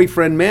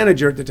boyfriend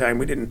manager at the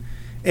time.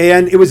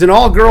 And it was an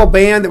all-girl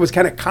band that was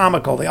kind of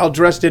comical. They all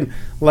dressed in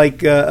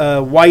like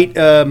white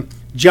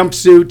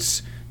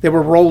jumpsuits that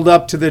were rolled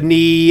up to the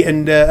knee,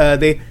 and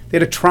they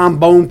had a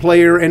trombone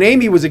player. And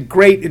Amy was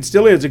and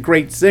still is a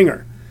great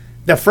singer.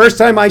 The first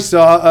time I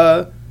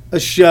saw a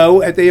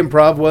show at the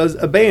Improv was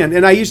a band.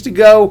 And I used to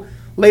go,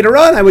 later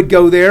on I would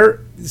go there,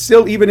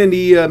 still even in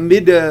the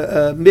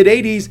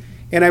mid-'80s,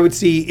 and I would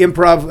see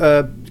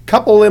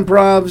couple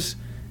improvs,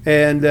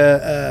 and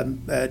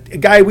a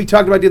guy we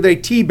talked about the other day,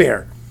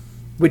 T-Bear,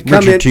 would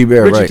come in.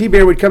 Richard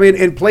T-Bear would come in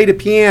and play the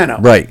piano.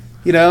 Right.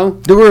 You know?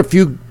 There were a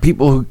few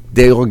people,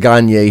 Dale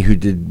Gagne, who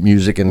did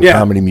music and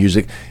comedy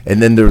music,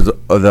 and then there was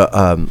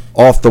the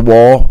Off the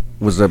Wall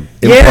was a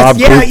improv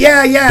group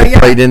that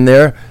played in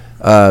there.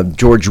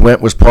 George Wendt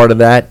was part of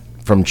that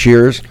from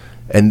Cheers,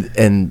 and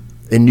in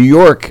New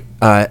York,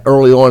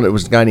 early on, it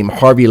was a guy named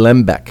Harvey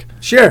Lembeck.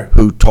 Sure.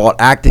 Who taught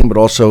acting, but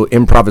also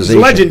improvisation.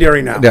 He's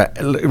legendary now. Yeah,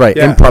 right.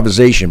 Yeah.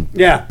 Improvisation.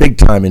 Yeah. Big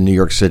time in New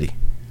York City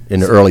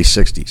in the early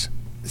 60s.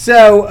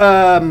 So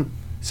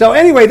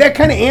anyway, that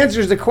kind of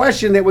answers the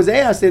question that was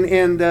asked,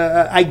 and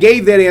I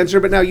gave that answer,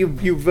 but now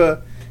you've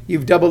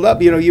doubled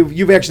up. You know,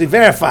 you've actually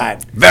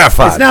verified.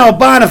 It's now a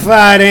bona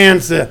fide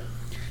answer.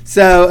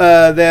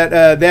 So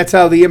that's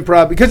how the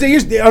improv, because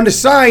on the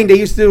sign they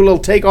used to do a little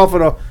takeoff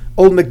on a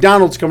old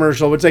McDonald's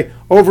commercial. It would say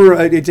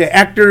it'd say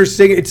actors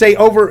sing. It'd say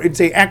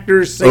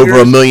actors singers. Over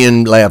 1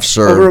 million laughs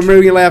served. Over 1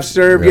 million laughs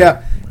served.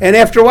 Yeah. And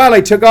after a while,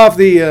 I took off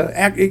the.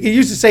 It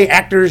used to say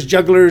actors,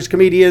 jugglers,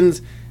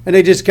 comedians, and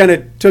they just kind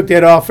of took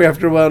that off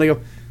after a while. They go,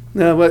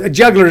 no, well,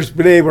 jugglers,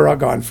 they were all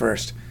gone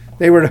first.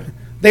 They were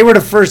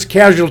the first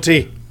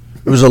casualty.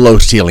 It was a low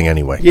ceiling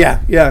anyway.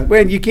 Yeah.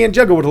 Well, you can't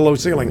juggle with a low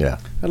ceiling. Yeah.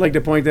 I'd like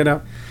to point that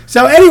out.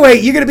 So anyway,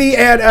 you're going to be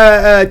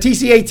at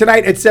TCA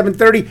tonight at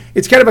 7:30.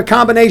 It's kind of a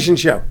combination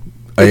show.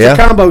 It's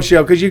a combo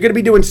show because you're going to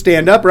be doing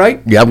stand-up,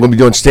 right? Yeah, I'm going to be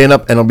doing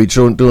stand-up, and I'll be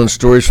doing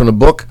stories from the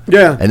book.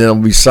 Yeah. And then I'll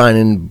be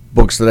signing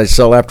books that I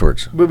sell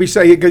afterwards. Will we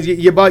say, because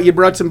you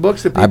brought some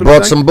books that people I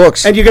brought some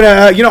books. And you're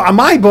going to,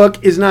 my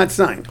book is not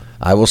signed.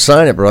 I will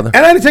sign it, brother.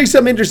 And I got to tell you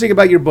something interesting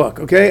about your book,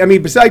 okay? I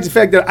mean, besides the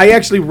fact that I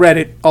actually read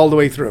it all the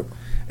way through.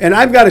 And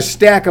I've got a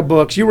stack of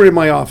books. You were in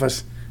my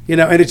office,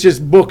 and it's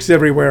just books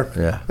everywhere.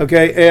 Yeah.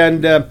 Okay?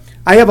 And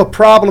I have a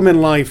problem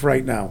in life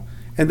right now,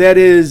 and that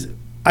is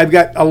I've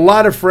got a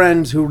lot of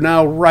friends who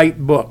now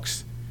write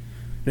books.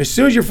 And as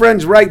soon as your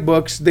friends write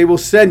books, they will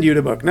send you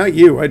the book. Not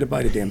you. I had to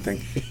buy the damn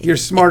thing. You're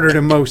smarter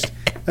than most.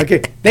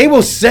 Okay? They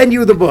will send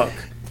you the book,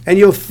 and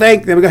you'll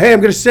thank them. Go, hey,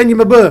 I'm going to send you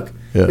my book.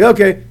 Yeah.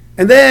 Okay.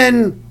 And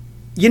then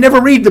you never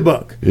read the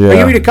book. Yeah. Or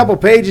you read a couple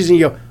pages, and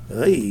you go,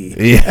 hey.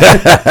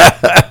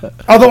 Yeah.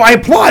 Although I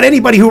applaud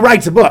anybody who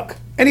writes a book.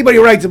 Anybody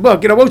who writes a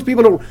book.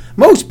 The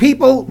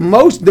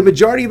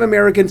majority of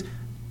Americans,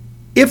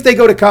 if they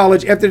go to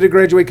college, after they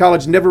graduate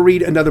college, never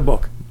read another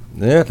book.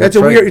 Yeah, It's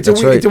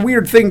a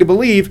weird thing to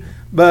believe,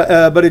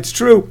 but it's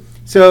true.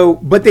 So,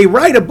 but they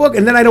write a book,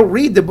 and then I don't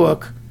read the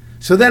book.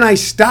 So then I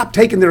stop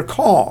taking their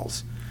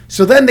calls.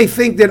 So then they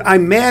think that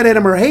I'm mad at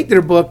them or hate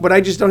their book, but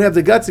I just don't have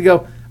the guts to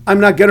go, I'm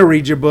not going to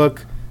read your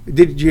book.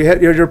 Did you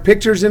have your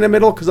pictures in the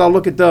middle? Because I'll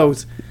look at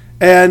those.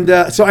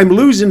 And so I'm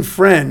losing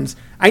friends.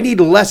 I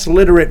need less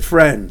literate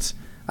friends.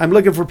 I'm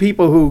looking for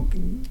people who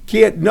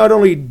not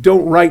only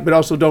don't write, but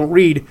also don't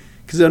read,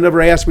 because they'll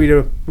never ask me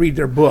to read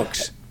their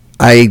books.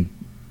 I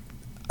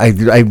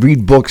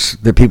read books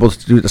that people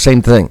do the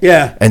same thing.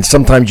 Yeah. And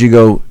sometimes you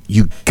go,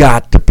 you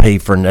got to pay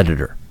for an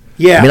editor.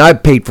 Yeah. I mean, I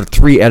paid for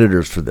 3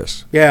 editors for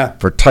this. Yeah.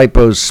 For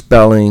typos,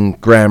 spelling,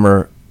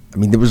 grammar. I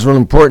mean, it was really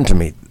important to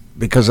me.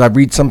 because I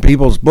read some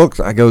people's books.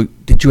 I go,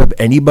 did you have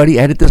anybody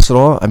edit this at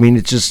all? I mean,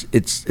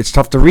 it's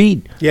tough to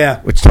read.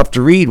 Yeah. It's tough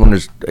to read when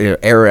there's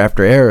error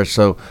after error.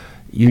 So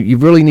you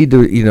really need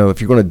to,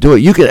 if you're going to do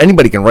it,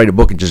 anybody can write a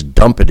book and just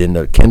dump it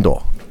into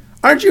Kindle.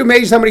 Aren't you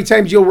amazed how many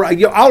times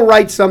I'll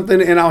write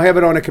something and I'll have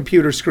it on a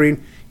computer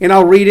screen and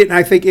I'll read it and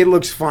I think it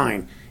looks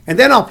fine. And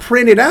then I'll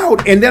print it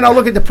out, and then I'll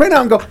look at the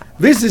printout and go,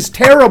 this is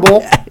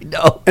terrible.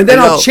 And then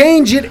I'll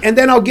change it, and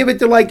then I'll give it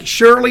to, like,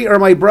 Shirley or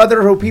my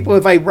brother, who people,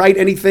 if I write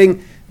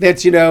anything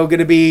that's, going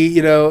to be,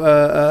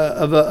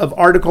 of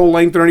article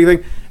length or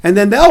anything, and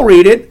then they'll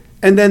read it,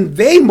 and then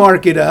they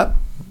mark it up,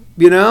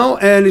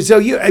 and so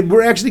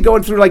we're actually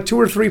going through, like, 2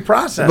 or 3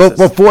 processes. But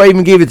before I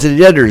even gave it to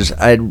the editors,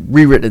 I had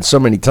rewritten it so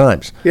many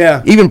times.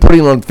 Yeah. Even putting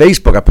it on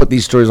Facebook. I put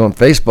these stories on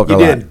Facebook a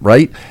lot,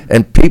 right?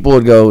 And people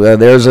would go,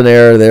 there's an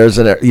error,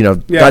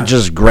 not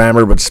just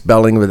grammar, but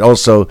spelling, but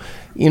also,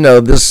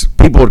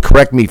 people would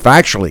correct me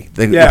factually.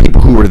 The people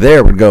who were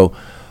there would go,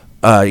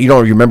 you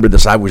don't remember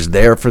this, I was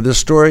there for this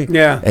story?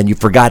 Yeah. And you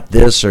forgot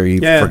this, or you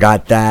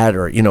forgot that,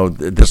 or,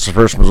 this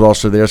person was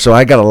also there. So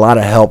I got a lot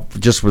of help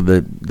just with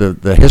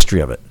the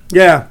history of it.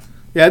 Yeah.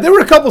 Yeah, there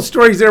were a couple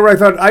stories there where I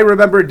thought I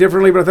remember it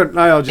differently, but I thought,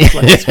 I'll just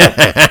let this go.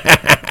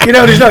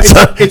 There's no...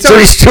 So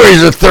these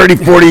stories are 30,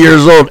 40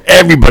 years old.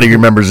 Everybody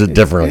remembers it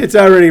differently. It's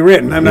already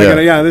written. I'm not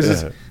going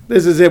to...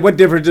 This is it. What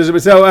difference does it?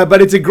 So,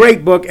 but it's a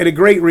great book and a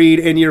great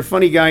read, and you're a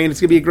funny guy, and it's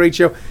going to be a great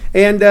show.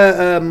 And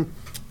a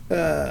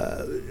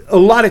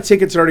lot of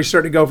tickets are already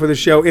starting to go for the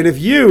show. And if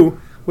you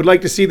would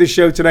like to see the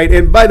show tonight,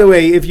 and by the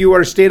way, if you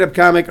are a stand-up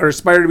comic or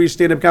aspire to be a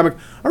stand-up comic,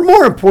 or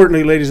more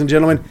importantly, ladies and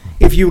gentlemen,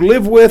 if you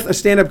live with a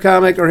stand-up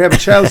comic or have a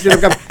child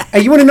stand-up comic,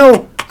 and you want to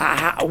know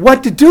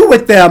what to do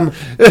with them,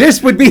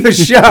 this would be the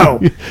show.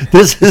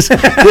 This is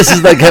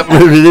like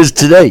what it is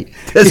today.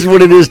 This is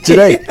what it is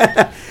today.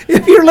 Yeah.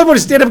 If you're living with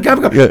a stand-up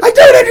comic, I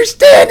don't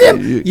understand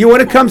him. You want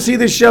to come see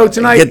the show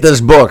tonight? Get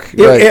this book.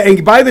 Right.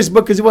 And buy this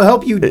book because it will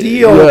help you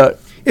deal. Yeah.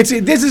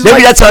 Maybe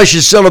that's how I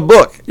should sell a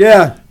book.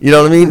 Yeah. You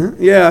know what I mean?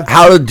 Yeah.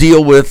 How to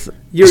deal with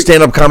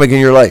stand-up comic in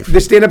your life.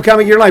 The stand-up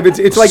comic in your life.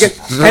 It's like an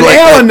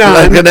Al-Anon.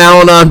 Like an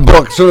Al-Anon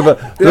book, sort of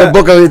a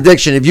book of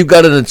addiction. If you've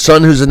got a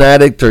son who's an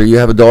addict, or you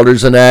have a daughter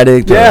who's an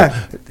addict,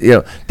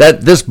 that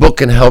this book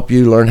can help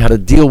you learn how to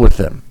deal with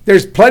them.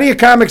 There's plenty of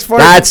comics for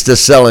That's the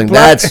selling.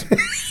 That's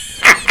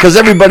because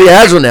everybody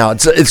has one now.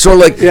 It's sort of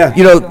like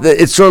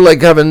it's sort of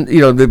like having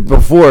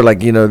before,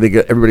 like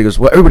everybody goes,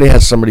 well, everybody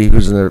has somebody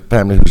who's in their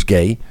family who's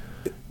gay.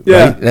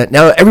 Yeah. Right?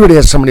 Now everybody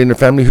has somebody in their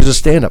family who's a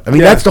stand-up. I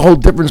mean, that's the whole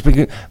difference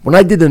between when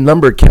I did the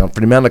number count for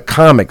the amount of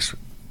comics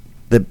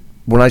that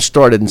when I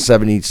started in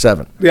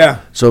 1977. Yeah.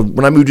 So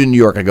when I moved to New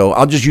York, I go,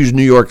 I'll just use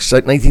New York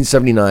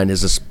 1979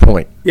 as this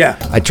point. Yeah.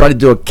 I try to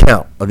do a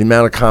count of the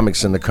amount of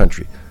comics in the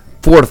country.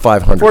 400 to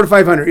 500. 400 to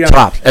 500, yeah.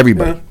 Tops,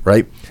 everybody,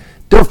 right?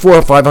 There are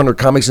 400 or 500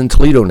 comics in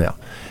Toledo now.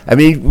 I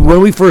mean,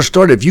 when we first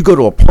started, if you go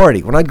to a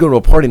party, when I'd go to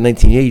a party in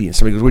 1980 and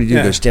somebody goes, what do you do?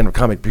 Yeah. There's stand-up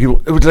comic.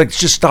 People, it would like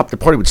just stop. The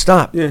party would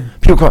stop. Yeah.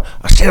 People go,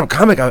 a stand-up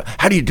comic?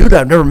 How do you do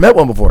that? I've never met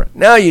one before.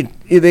 Now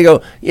they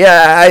go,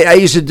 I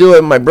used to do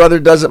it. My brother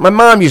does it. My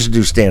mom used to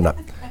do stand-up.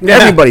 Yeah.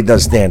 Everybody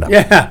does stand-up.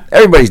 Yeah.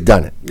 Everybody's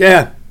done it.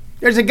 Yeah.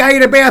 There's a guy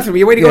in the bathroom.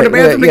 You wait to go to the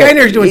bathroom. The guy in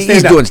there's doing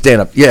stand-up. He's doing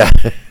stand-up. Yeah.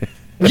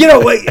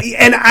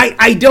 And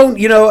I don't,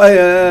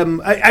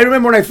 I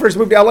remember when I first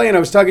moved to LA and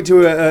I was talking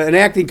to an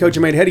acting coach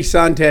of mine, Hetty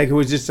Sontag, who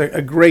was just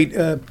a great,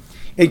 and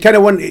kind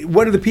of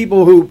one of the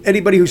people who,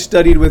 anybody who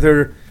studied with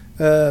her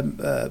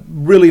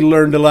really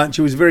learned a lot. And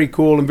she was very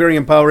cool and very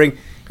empowering.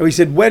 And we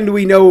said, when do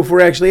we know if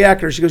we're actually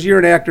actors? She goes, you're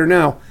an actor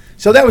now.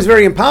 So that was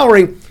very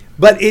empowering.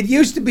 But it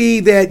used to be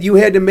that you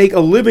had to make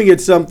a living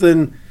at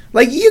something.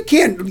 Like you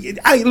can't,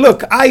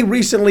 I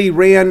recently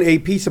ran a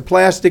piece of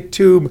plastic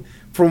tube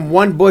from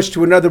one bush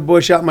to another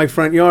bush out in my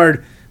front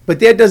yard, but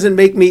that doesn't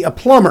make me a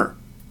plumber,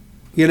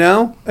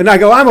 And I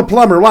go, I'm a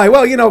plumber. Why?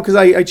 Well, because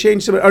I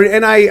changed some,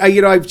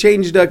 I've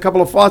changed a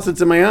couple of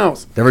faucets in my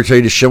house. Never tell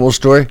you the Schimmel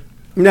story?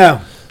 No.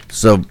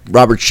 So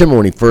Robert Schimmel,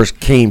 when he first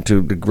came to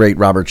the great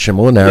Robert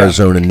Schimmel, an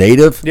Arizona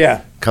native,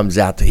 comes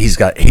out. He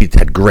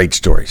had great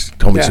stories.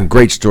 Told me some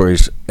great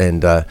stories,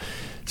 and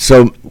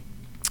so.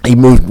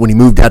 When he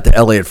moved out to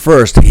LA at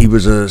first, he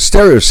was a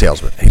stereo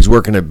salesman. He's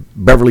working at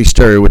Beverly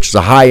Stereo, which is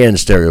a high-end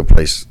stereo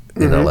place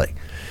in LA.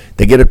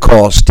 They get a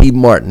call, Steve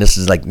Martin. This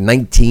is like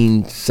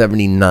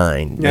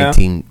 1979,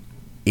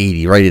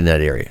 1980, right in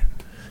that area.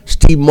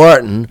 Steve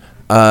Martin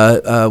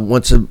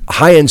wants a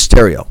high-end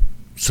stereo.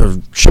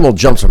 So Schimmel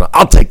jumps on it.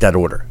 I'll take that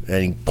order.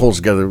 And he pulls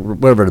together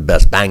whatever the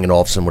best, Bang &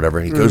 Olufsen, whatever.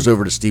 And he goes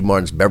over to Steve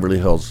Martin's Beverly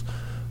Hills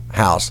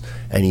house,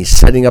 and he's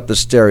setting up the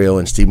stereo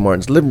in Steve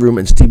Martin's living room,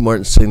 and Steve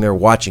Martin's sitting there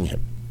watching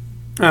him.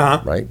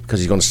 Right? Because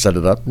he's going to set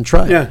it up and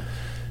try it. Yeah.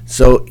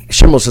 So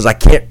Schimmel says, I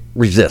can't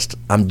resist.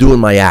 I'm doing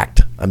my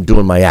act.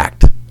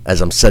 As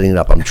I'm setting it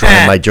up. I'm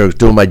trying my jokes,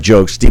 doing my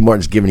jokes. Steve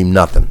Martin's giving him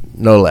nothing.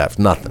 No laugh,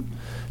 nothing.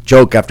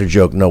 Joke after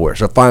joke, nowhere.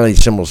 So finally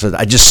Schimmel says,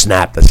 I just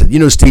snapped. I said,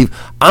 Steve,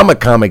 I'm a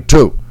comic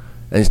too.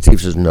 And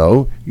Steve says,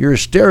 no, you're a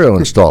stereo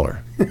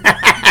installer.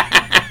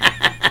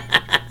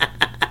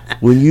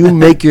 When you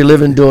make your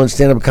living doing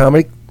stand-up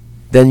comedy,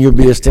 then you'll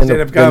be a stand-up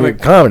Stand-up comic.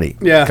 comedy.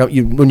 Yeah.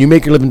 When you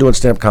make your living doing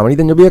stand-up comedy,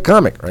 then you'll be a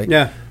comic, right?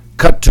 Yeah.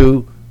 Cut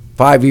to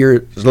 5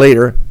 years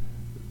later,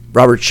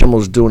 Robert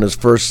Schimmel's doing his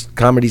first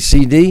comedy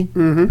CD.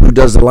 Mm-hmm. Who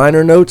does the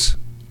liner notes?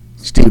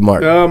 Steve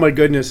Martin. Oh my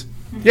goodness.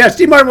 Yeah,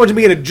 Steve Martin wasn't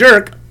being a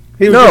jerk.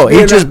 He was No, being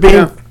he just a- being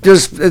yeah.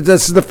 just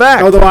that's the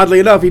fact. Although oddly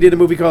enough, he did a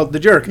movie called The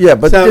Jerk. Yeah,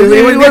 but So,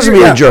 he wasn't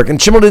being yeah. a jerk,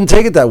 and Schimmel didn't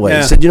take it that way.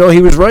 Yeah. He said,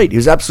 he was right. He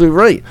was absolutely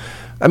right.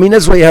 I mean,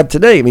 that's what you have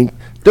today. I mean,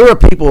 there are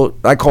people,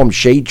 I call them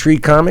shade tree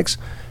comics,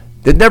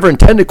 that never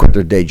intend to quit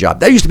their day job.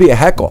 That used to be a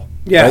heckle.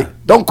 Yeah.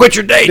 Right? Don't quit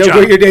your day Don't job.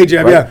 quit your day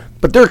job, right? yeah.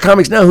 But there are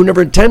comics now who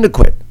never intend to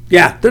quit.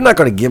 Yeah. They're not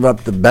going to give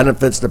up the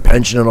benefits, the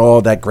pension, and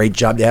all that great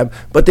job they have,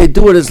 but they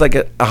do it as like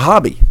a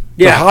hobby.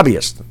 Yeah. They're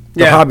hobbyists.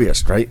 They're Yeah.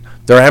 hobbyists, right?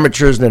 They're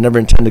amateurs and they never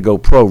intend to go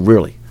pro,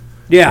 really.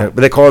 Yeah.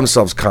 But they call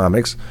themselves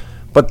comics,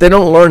 but they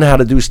don't learn how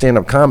to do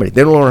stand-up comedy.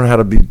 They don't learn how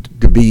to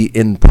be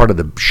in part of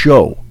the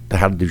show,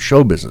 how to do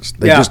show business.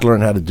 They Yeah. just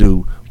learn how to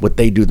do what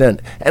they do then.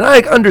 And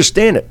I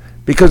understand it,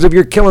 because if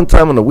you're killing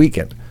time on the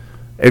weekend,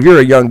 if you're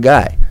a young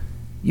guy,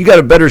 you got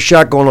a better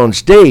shot going on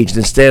stage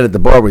than standing at the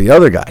bar with the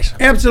other guys.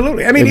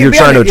 Absolutely. I mean, If you're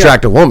trying to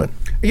attract a woman.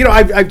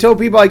 I've told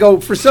people, I go,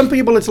 for some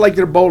people, it's like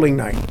their bowling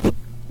night.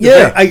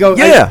 Yeah. I go,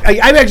 Yeah.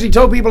 I've actually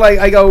told people,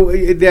 I go,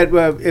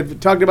 that if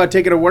talking about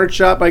taking a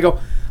workshop, I go,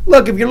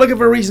 look, if you're looking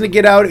for a reason to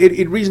get out,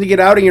 reason to get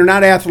out, and you're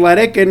not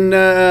athletic, and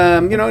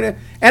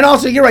and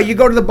also you're right. You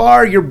go to the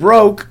bar, you're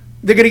broke.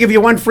 They're going to give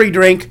you one free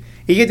drink.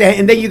 You get to,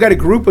 and then you got a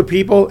group of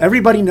people.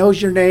 Everybody knows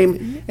your name,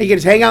 and you can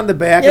just hang out in the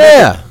back.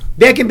 Yeah.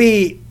 That can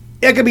be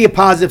a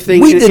positive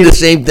thing. We did the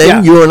same thing.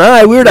 Yeah. You and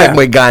I, we were that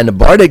Yeah. guy in the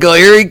bar. They go,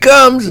 here he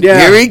comes. Yeah.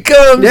 Here he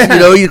comes.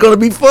 Yeah. He's going to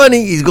be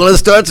funny. He's going to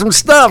start some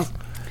stuff.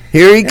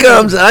 Here he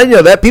comes. I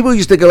know that. People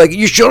used to go like,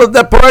 you showed up at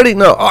that party?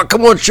 No. Oh,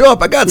 come on, show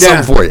up. I got Yeah.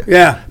 something for you.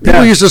 Yeah.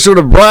 People Yeah. used to sort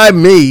of bribe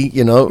me,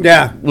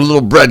 Yeah. with little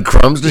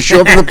breadcrumbs to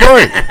show up at the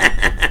party.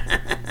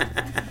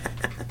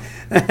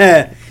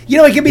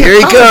 It can be. Here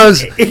he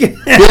comes.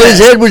 Fill his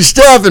head with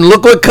stuff, and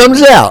look what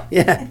comes out.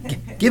 Yeah.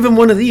 Give him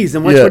one of these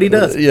and watch what he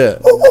does. Yeah.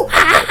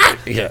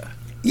 Yeah.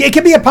 Yeah, it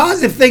can be a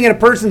positive thing in a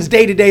person's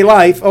day-to-day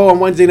life. Oh, on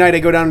Wednesday night I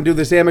go down and do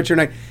this amateur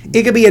night.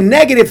 It could be a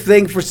negative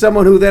thing for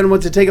someone who then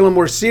wants to take it a little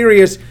more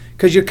serious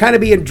because you're kind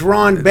of being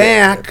drawn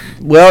back.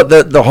 Well,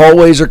 the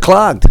hallways are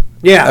clogged.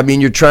 Yeah. I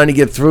mean, you're trying to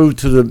get through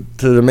to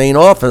the main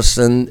office,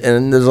 and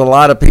there's a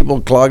lot of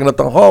people clogging up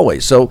the hallway.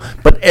 So,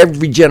 but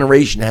every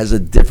generation has a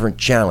different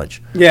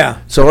challenge. Yeah.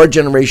 So our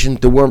generation,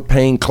 there weren't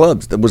paying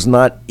clubs. It was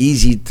not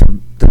easy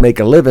to make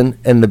a living,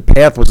 and the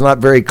path was not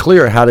very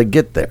clear how to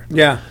get there.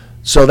 Yeah.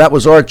 So that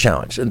was our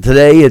challenge. And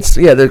today,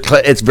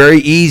 it's very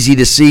easy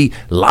to see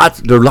there are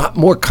a lot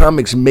more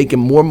comics making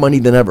more money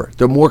than ever.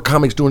 There are more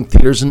comics doing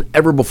theaters than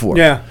ever before.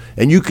 Yeah.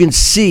 And you can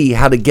see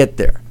how to get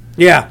there.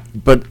 Yeah.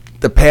 But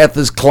the path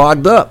is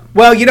clogged up.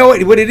 Well, you know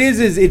what it is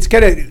it's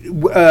kind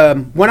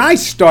of when I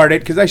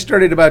started, because I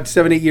started about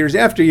 7-8 years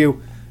after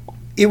you,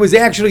 it was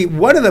actually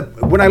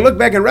when I look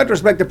back in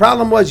retrospect, the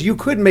problem was you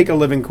couldn't make a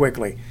living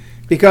quickly.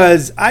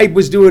 Because I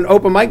was doing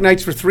open mic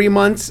nights for 3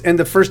 months, and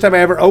the first time I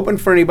ever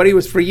opened for anybody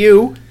was for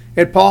you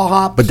at Paul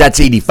Hopp's. But that's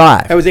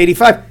 85. I was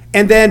 85.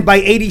 And then by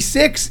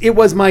 86, it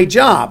was my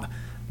job.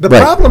 The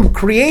Right. problem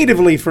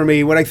creatively for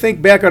me, when I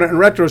think back on it in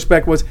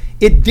retrospect, was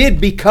it did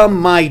become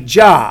my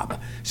job.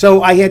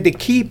 So I had to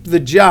keep the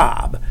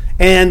job.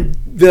 And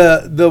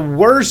the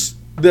worse,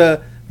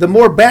 the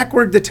more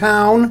backward the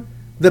town,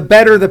 the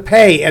better the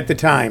pay at the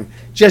time,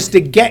 just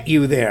to get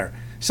you there.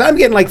 So I'm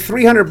getting like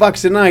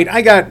 $300 a night.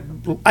 I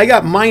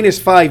got minus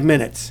 5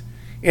 minutes.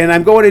 And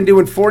I'm going and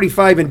doing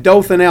 45 in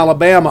Dothan,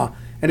 Alabama.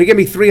 And they give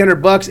me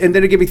 $300, and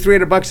then they give me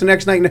 $300 the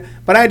next night.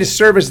 But I had to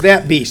service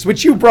that beast,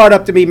 which you brought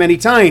up to me many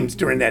times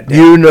during that day.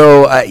 You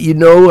know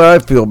how I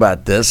feel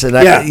about this, and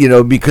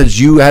Yeah. because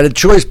you had a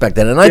choice back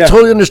then, and I Yeah.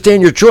 totally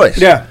understand your choice.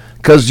 Yeah.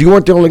 Because you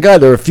weren't the only guy.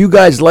 There were a few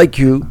guys like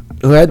you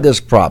who had this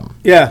problem.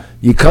 Yeah.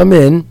 You come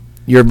in,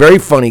 you're a very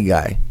funny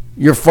guy.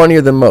 You're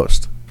funnier than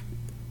most,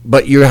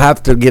 but you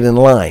have to get in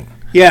line.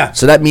 Yeah.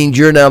 So that means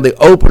you're now the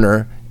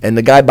opener, and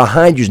the guy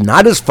behind you's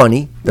not as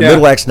funny. The Yeah.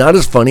 middle act's not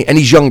as funny, and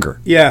he's younger.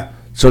 Yeah.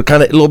 So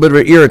kind of a little bit of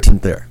an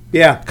irritant there.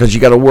 Yeah. Because you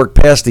got to work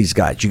past these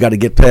guys. You got to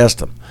get past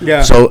them.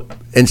 Yeah. So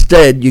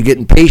instead, you get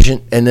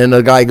impatient, and then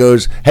the guy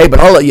goes, "Hey, but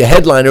I'll let you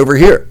headline over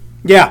here.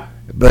 Yeah.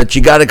 But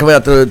you got to come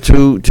out to the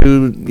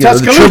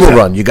Tuscaloosa. Triple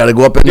Run. You got to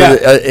go up into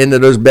Yeah. into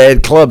those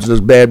bad clubs,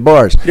 those bad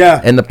bars. Yeah.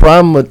 And the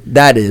problem with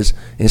that is,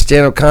 in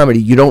stand-up comedy,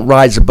 you don't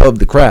rise above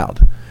the crowd.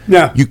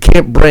 Yeah. You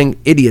can't bring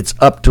idiots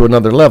up to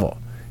another level.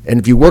 And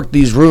if you work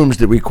these rooms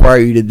that require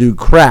you to do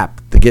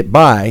crap to get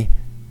by,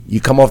 you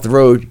come off the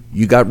road,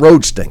 you got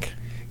road stink.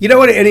 You know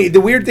what? And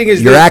the weird thing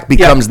is Your act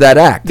becomes that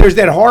act. There's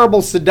that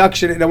horrible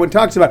seduction. And no one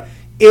talks about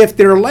if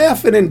they're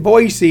laughing in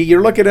Boise,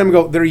 you're looking at them and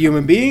go, they're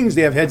human beings.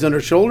 They have heads on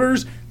their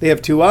shoulders. They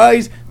have 2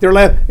 eyes. They're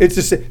laughing. It's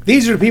just,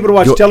 these are the people who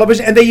watch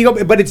television. And then you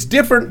go, but it's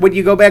different when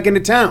you go back into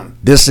town.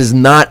 This is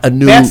not a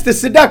new. That's the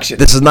seduction.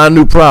 This is not a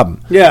new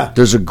problem. Yeah.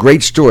 There's a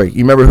great story. You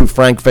remember who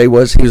Frank Fay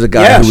was? He was a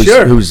guy Yeah,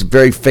 sure. who was a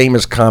very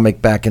famous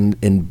comic back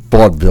in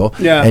vaudeville.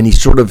 Yeah. And he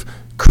sort of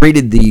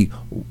created the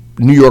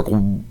New York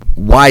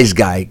wise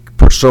guy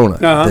persona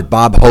that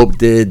Bob Hope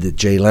did, that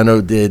Jay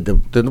Leno did,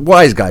 the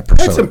wise guy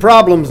persona. Had some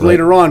problems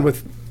later on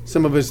with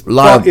some of his... A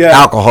lot of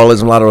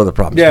alcoholism, a lot of other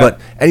problems. Yeah.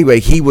 But anyway,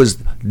 he was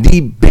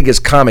the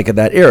biggest comic of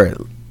that era.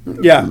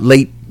 Yeah.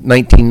 Late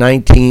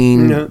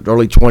 1919,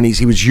 early 20s.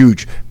 He was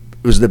huge.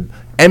 It was the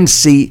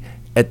MC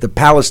at the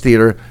Palace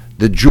Theater,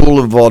 the jewel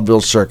of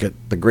vaudeville circuit,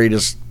 the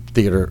greatest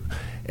theater.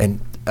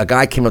 And a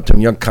guy came up to him,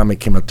 a young comic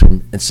came up to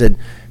him and said,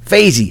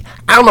 Fazy,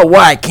 I don't know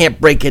why I can't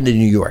break into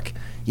New York.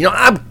 You know,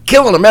 I'm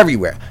killing them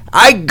everywhere.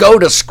 I go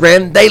to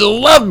Scranton. They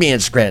love me in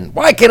Scranton.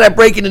 Why can't I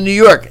break into New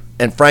York?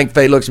 And Frank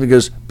Fay looks at me and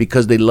goes,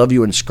 because they love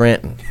you in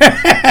Scranton.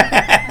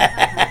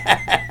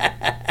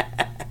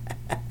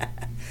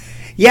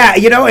 Yeah,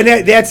 you know,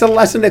 and that's a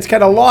lesson that's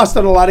kind of lost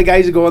on a lot of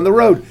guys who go on the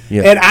road.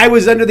 Yeah. And I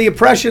was under the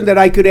impression that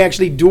I could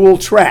actually dual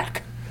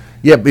track.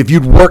 Yeah, but if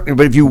you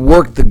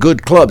worked the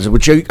good clubs,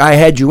 which I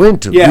had you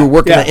into, you were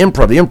working the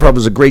Improv. The Improv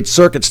was a great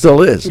circuit,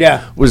 still is.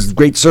 Yeah, was a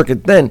great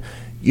circuit then.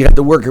 You had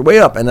to work your way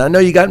up, and I know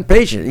you got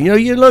impatient. You know,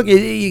 you had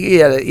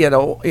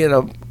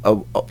a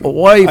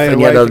wife and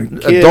you had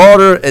a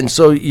daughter, and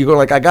so you go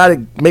like, I got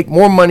to make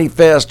more money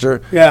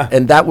faster. Yeah,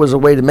 and that was a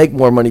way to make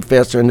more money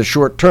faster in the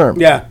short term.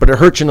 Yeah, but it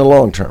hurts you in the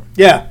long term.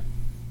 Yeah.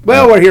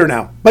 Well, we're here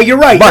now. But you're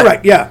right.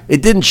 Yeah.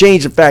 It didn't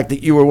change the fact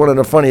that you were one of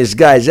the funniest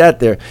guys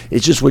out there.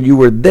 It's just when you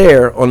were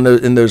there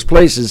in those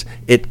places,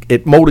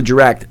 it molded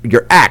your act.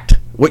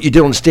 What you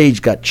did on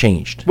stage got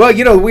changed. Well,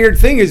 you know, the weird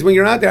thing is when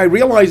you're out there, I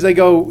realize I'd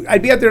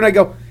be out there and I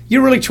go,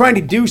 you're really trying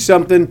to do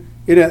something.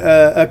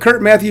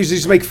 Kurt Matthews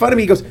used to make fun of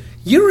me. He goes,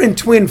 you're in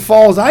Twin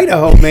Falls,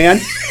 Idaho, man.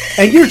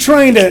 And you're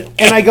trying to,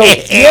 and I go,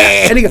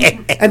 yeah. And he goes,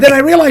 and then I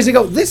realize,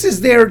 this is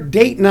their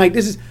date night.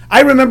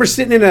 I remember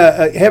sitting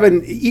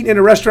in eating in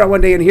a restaurant one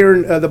day and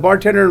hearing the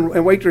bartender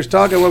and waitress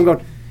talking. And I'm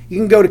going, you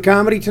can go to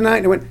comedy tonight?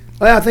 And I went,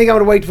 well, I think I'm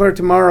going to wait for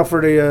tomorrow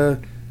for the,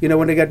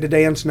 when they got the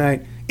dance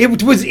night.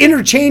 It was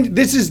interchanged.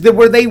 This is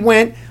where they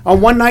went.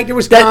 On one night there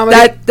was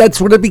comedy. That's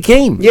what it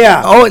became.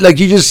 Yeah. Oh, like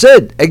you just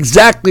said.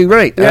 Exactly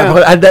right. Yeah.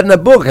 I had that in the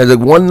book. I was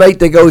like, one night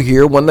they go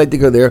here, one night they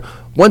go there.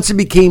 Once it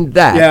became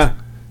that,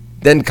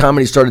 then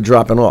comedy started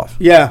dropping off.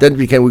 Yeah. Then it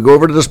became, we go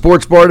over to the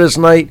sports bar this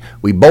night,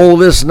 we bowl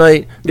this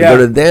night, we go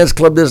to the dance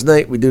club this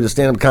night, we do the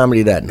stand-up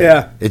comedy that night.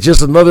 Yeah. It's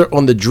just another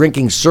on the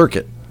drinking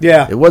circuit.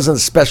 Yeah. It wasn't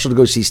special to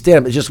go see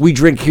stand-up. It's just we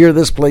drink here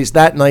this place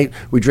that night,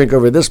 we drink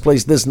over this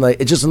place this night.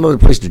 It's just another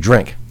place to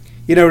drink.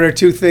 You know, there are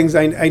two things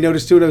I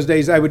noticed too those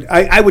days. I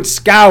would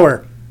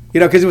scour,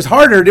 because it was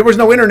harder. There was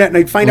no internet, and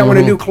I'd find out when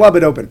a new club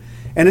had opened.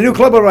 And a new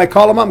club, I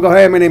call them up and go,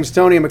 hey, my name's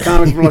Tony. I'm a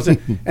comic from Los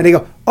Angeles. And they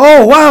go,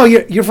 oh, wow,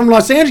 you're from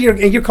Los Angeles,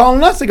 and you're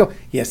calling us? They go,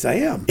 yes, I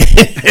am.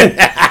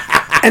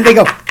 And they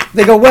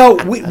go, well,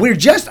 we're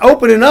just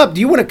opening up. Do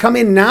you want to come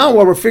in now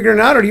while we're figuring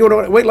it out, or do you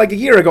want to wait like a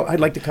year? I go, I'd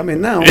like to come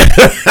in now.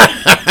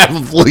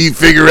 Before you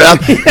figure out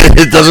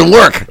it doesn't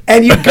work.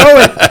 And you'd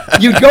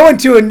go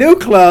into a new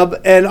club,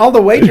 and all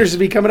the waitresses would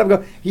be coming up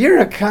and go, you're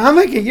a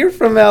comic, and you're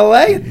from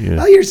L.A.?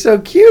 Yeah. Oh, you're so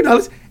cute.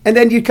 And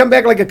then you'd come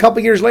back like a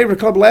couple years later, the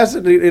club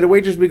lasted, and the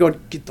waitress would be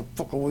going, get the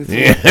fuck away from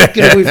me.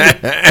 Get away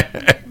from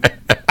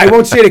me. I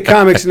won't say the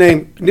comic's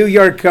name. New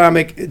York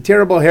comic,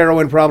 terrible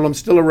heroin problem,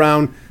 still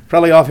around,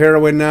 probably off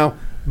heroin now.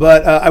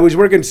 But I was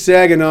working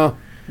Saginaw,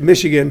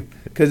 Michigan,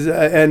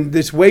 and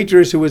this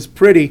waitress who was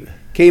pretty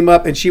came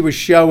up, and she was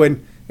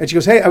showing, and she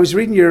goes, hey, I was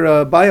reading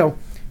your bio,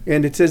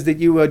 and it says that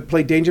you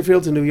played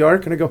Dangerfields in New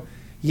York. And I go,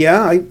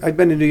 yeah, I've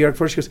been to New York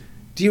first. She goes,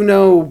 do you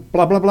know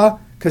blah, blah, blah?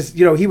 Because,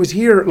 he was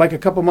here like a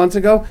couple months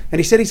ago, and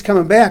he said he's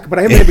coming back, but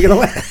I haven't been able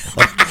to laugh.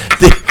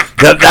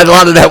 A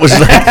lot of that was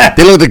like,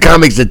 they looked at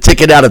comics that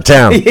ticket out of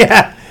town.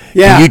 Yeah.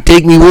 Can you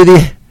take me with you?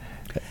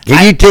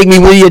 Can you take me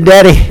with you,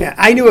 Daddy? Yeah,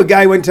 I knew a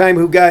guy one time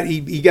who got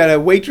a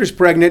waitress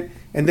pregnant,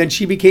 and then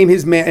she became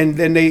his man, and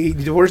then he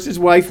divorced his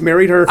wife,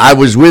 married her. I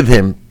was with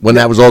him when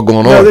that was all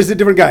going on. No, this is a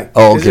different guy.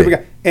 Oh,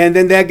 okay. And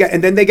then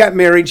they got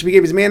married. She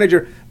became his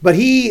manager. But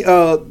he,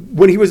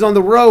 when he was on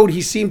the road,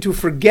 he seemed to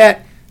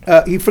forget.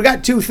 He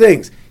forgot two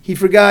things. He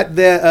forgot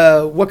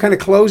what kind of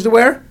clothes to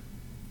wear,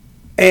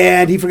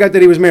 and he forgot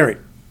that he was married.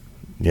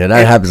 Yeah,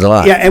 that happens a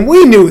lot. Yeah, and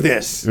we knew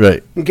this.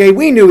 Right. Okay,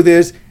 we knew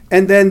this.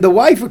 And then the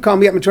wife would call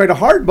me up and try to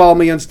hardball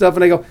me on stuff,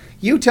 and I go,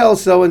 you tell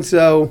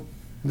so-and-so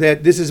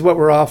that this is what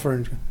we're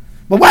offering.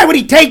 Well, why would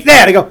he take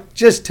that? I go,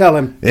 just tell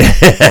him.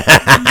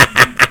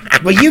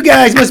 Well, you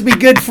guys must be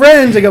good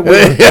friends. I go,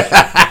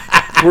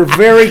 we're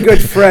very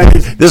good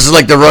friends. This is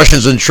like the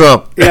Russians and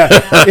Trump. Yeah,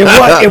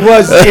 it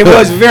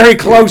was very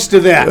close to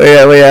that.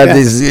 Yeah, we had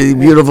these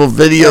beautiful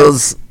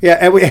videos. Yeah,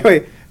 and we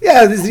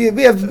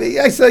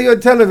I saw you on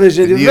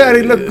television. You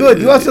very look good.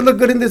 You also look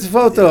good in this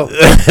photo.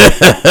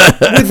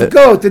 With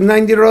goat, a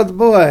 90-year-old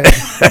boy.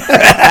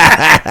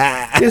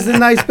 Here's a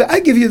nice I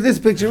give you this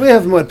picture. We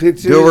have more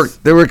pictures.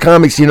 There were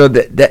comics,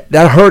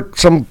 that hurt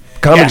some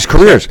comics'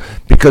 careers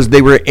because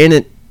they were in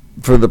it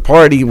for the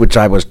party, which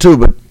I was too,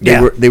 but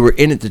they were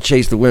in it to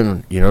chase the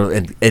women, there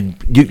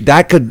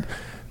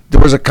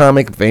was a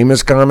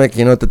famous comic,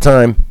 at the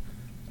time,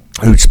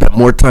 who spent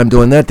more time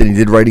doing that than he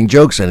did writing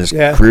jokes, and his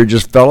career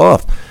just fell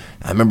off.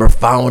 I remember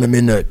following him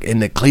in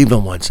the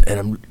Cleveland once,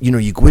 and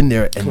you go in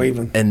there and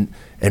Cleveland.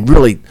 and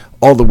really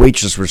all the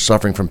waitresses were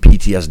suffering from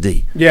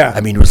PTSD. Yeah.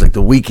 I mean, it was like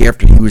the week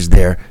after he was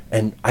there,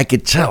 and I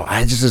could tell. I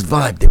had just this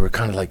vibe. They were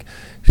kind of like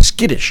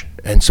skittish,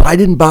 and so I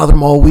didn't bother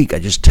them all week. I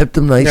just tipped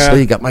them nicely,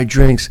 Yeah. got my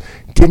drinks,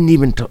 didn't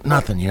even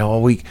nothing,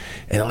 all week.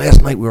 And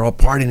last night we were all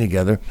partying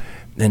together,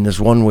 and this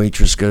one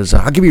waitress goes,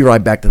 "I'll give you a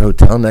ride back to the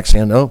hotel." Next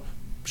thing I know,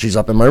 she's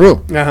up in my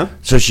room. Uh-huh.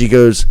 So she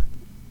goes,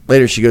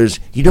 later she goes,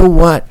 "You know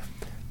what?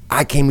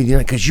 I came with you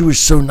because you were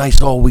so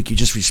nice all week. You're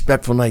just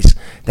respectful, nice.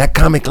 That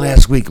comic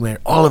last week, man,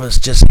 all of us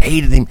just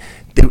hated him.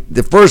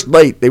 The first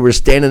night, they were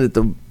standing at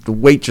the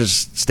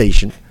waitress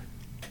station,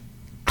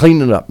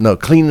 cleaning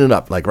it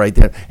up, like right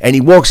there. And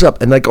he walks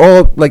up, and like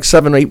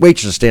 7 or 8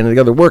 waitresses standing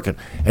together working.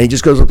 And he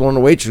just goes up to one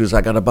of the waitresses,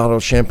 "I got a bottle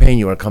of champagne.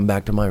 You want to come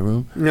back to my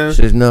room?" No.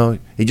 She says, "No."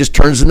 He just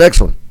turns the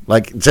next one.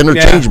 Like, it's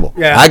interchangeable.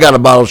 Yeah. "I got a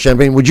bottle of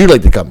champagne. Would you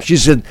like to come?" She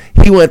said,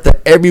 he went to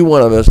every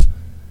one of us.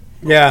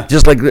 Yeah.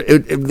 Just like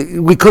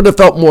we couldn't have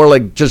felt more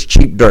like just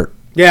cheap dirt,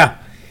 Yeah.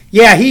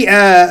 He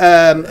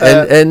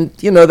and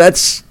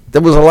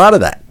there was a lot of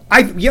that.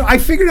 I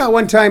figured out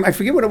one time, I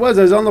forget what it was.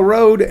 I was on the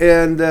road,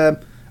 and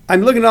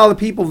I'm looking at all the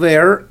people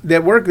there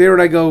that work there,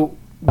 and I go,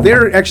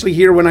 they're actually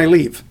here when I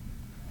leave.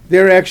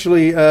 They're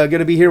actually going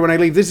to be here when I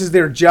leave. This is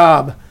their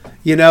job,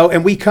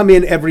 and we come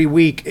in every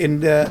week.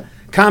 And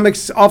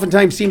comics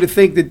oftentimes seem to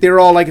think that they're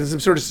all like in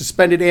some sort of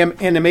suspended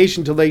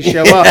animation till they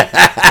show up.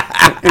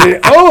 And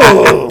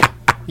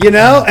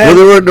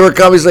Well, there were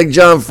comics like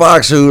John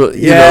Fox who,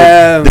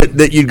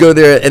 that you'd go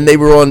there and they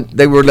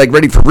were like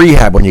ready for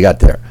rehab when you got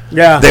there.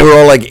 Yeah. They were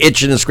all like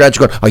itching and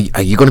scratching, going,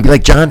 "Are you going to be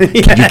like John?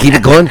 Can you keep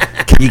it going?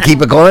 Can you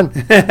keep it going?"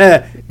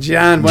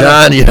 John,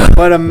 John,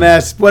 what a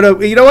mess.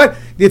 You know what?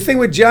 The thing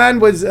with John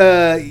was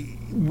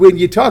when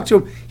you talk to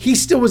him, he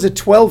still was a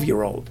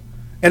 12-year-old.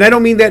 And I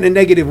don't mean that in a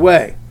negative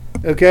way.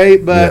 Okay?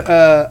 But,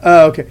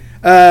 okay.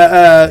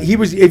 He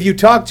was, if you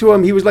talk to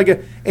him, he was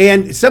like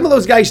and some of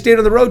those guys stayed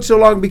on the road so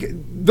long because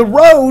the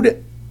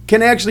road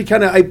can actually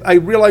kind of, I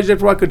realized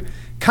after a while, could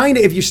kind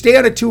of, if you stay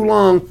on it too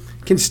long,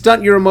 can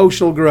stunt your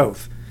emotional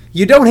growth.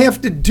 You don't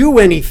have to do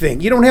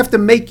anything. You don't have to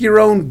make your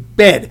own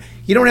bed.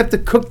 You don't have to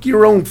cook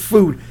your own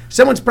food.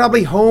 Someone's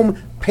probably home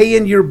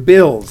paying your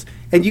bills.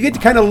 And you get to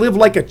kind of live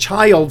like a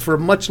child for a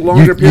much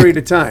longer period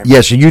of time.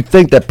 Yes, and you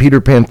think that Peter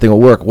Pan thing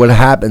will work. What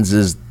happens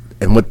is,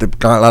 and what a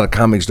lot of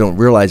comics don't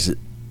realize,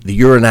 that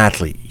you're an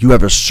athlete. You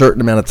have a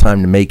certain amount of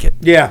time to make it.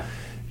 Yeah.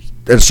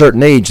 At a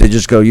certain age, they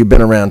just go, "You've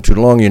been around too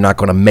long. You're not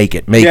going to make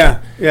it. Yeah.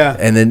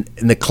 And then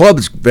the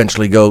clubs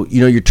eventually go,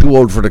 you're too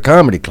old for the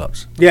comedy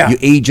clubs. Yeah. You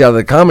age out of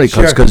the comedy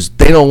clubs Sure. because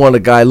they don't want a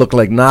guy looking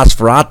like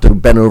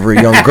Nosferatu bent over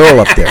a young girl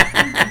up there.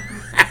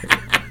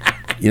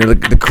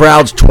 The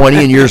crowd's 20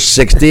 and you're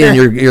 60 and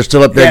you're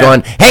still up there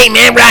going, "Hey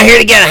man, we're out here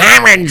to get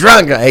hammered and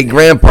drunk." "Hey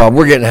grandpa,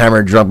 we're getting hammered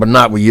and drunk, but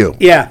not with you."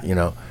 Yeah.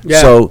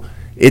 Yeah. So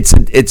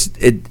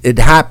it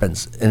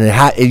happens, and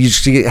you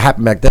see it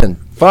happen back then.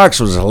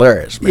 Fox was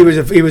hilarious, man.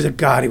 He was a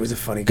god. He was a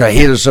funny guy. I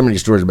hear so many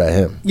stories about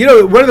him.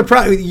 One of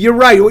the you're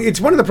right. It's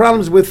one of the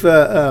problems with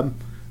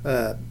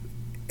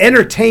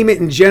entertainment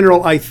in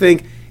general, I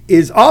think,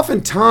 is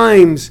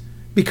oftentimes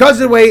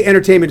because of the way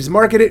entertainment is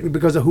marketed and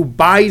because of who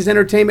buys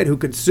entertainment, who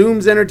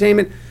consumes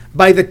entertainment,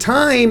 by the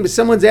time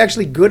someone's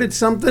actually good at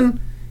something,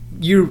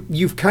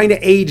 you've kind of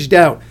aged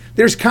out.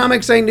 There's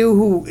comics I knew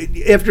who,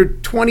 after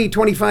 20,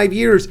 25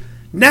 years,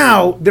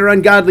 now they're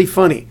ungodly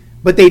funny,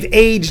 but they've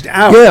aged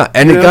out. Yeah,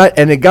 and it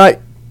got,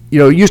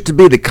 it used to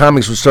be that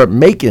comics would start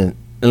making it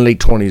in the late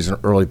 20s and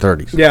early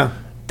 30s. Yeah.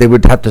 They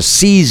would have to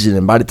season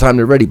them by the time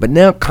they're ready. But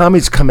now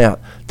comics come out,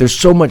 they're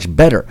so much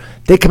better.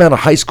 They come out of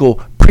high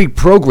school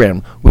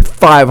pre-programmed with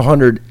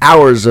 500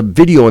 hours of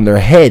video in their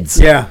heads.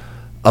 Yeah.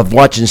 Of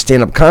watching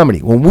stand-up comedy.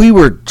 When we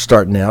were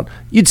starting out,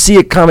 you'd see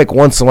a comic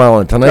once in a while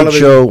on a Tonight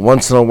Television. Show,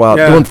 once in a while,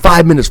 doing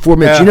 5 minutes, 4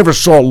 minutes. Yeah. You never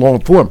saw a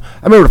long form.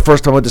 I remember the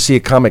first time I went to see a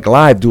comic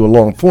live do a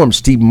long form,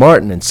 Steve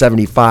Martin in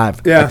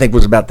 75, Yeah. I think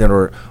was about then,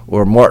 or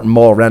Martin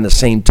Mull around the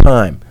same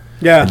time.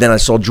 Yeah. And then I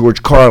saw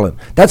George Carlin.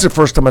 That's the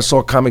first time I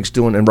saw comics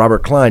doing, and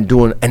Robert Klein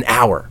doing an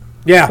hour.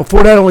 Yeah.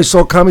 Before that, I only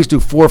saw comics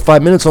do 4 or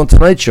 5 minutes on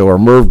Tonight Show, or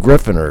Merv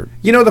Griffin, or...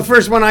 The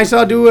first one I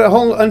saw do a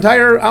whole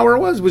entire hour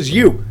was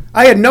you.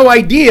 I had no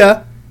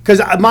idea,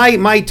 because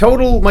my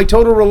total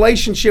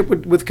relationship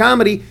with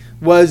comedy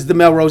was the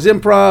Melrose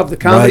Improv, the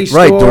Comedy Store.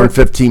 Right, doing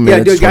 15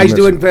 minutes. Yeah, guys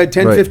 20 doing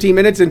 10, right. 15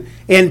 minutes.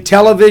 And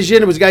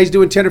television, it was guys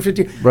doing 10 or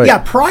 15. Right. Yeah,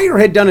 Pryor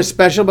had done a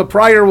special, but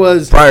Pryor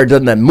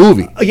done that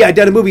movie. Yeah, I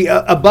did a movie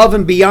above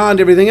and beyond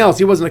everything else.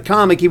 He wasn't a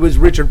comic, he was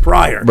Richard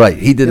Pryor. Right,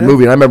 he did a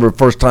movie, and I remember the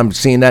first time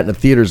seeing that in the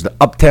theaters, the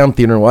Uptown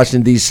Theater in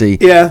Washington, D.C.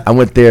 Yeah. I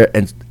went there,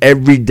 and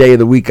every day of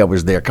the week I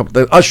was there.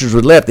 The ushers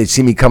would laugh, they'd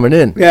see me coming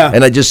in. Yeah.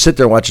 And I'd just sit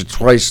there and watch it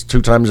twice,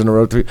 2 times in a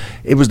row. 3.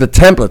 It was the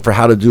template for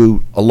how to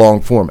do a long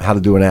form, how to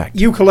do an act.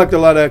 You collect a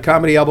lot of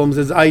comedy albums,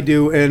 as I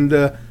do,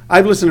 and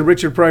I've listened to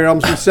Richard Pryor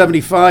albums from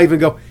 75 and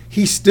go,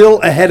 he's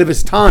still ahead of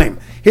his time.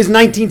 His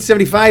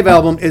 1975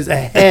 album is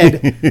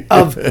ahead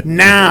of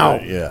now.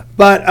 Yeah.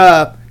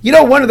 But,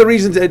 one of the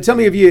reasons, tell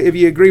me if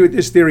you agree with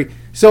this theory.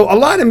 So a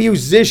lot of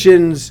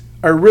musicians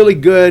are really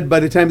good by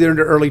the time they're in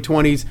their early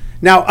 20s.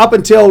 Now, up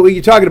until what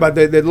you're talking about,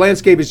 the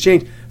landscape has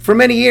changed. For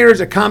many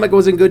years, a comic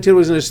wasn't good till it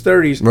was in his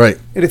 30s. Right.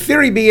 And the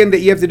theory being that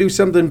you have to do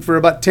something for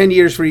about 10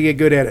 years before you get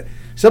good at it.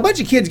 So a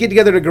bunch of kids get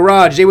together in a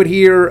garage. They would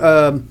hear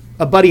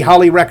a Buddy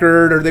Holly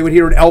record, or they would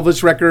hear an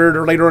Elvis record,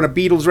 or later on a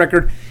Beatles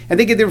record, and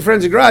they get their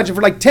friends in the garage. And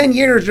for like 10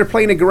 years, they're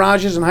playing in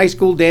garages and high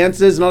school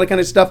dances and all that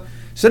kind of stuff.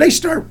 So they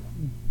start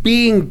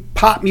being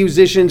pop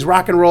musicians,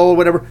 rock and roll,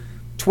 whatever,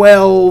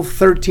 12,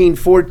 13,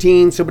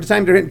 14. So by the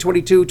time they're hitting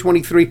 22,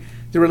 23,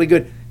 they're really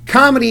good.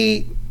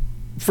 Comedy,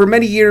 for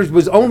many years,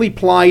 was only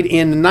plied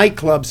in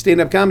nightclubs,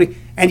 stand-up comedy,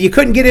 and you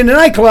couldn't get in a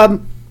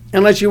nightclub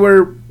unless you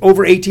were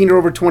over 18 or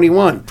over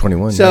 21.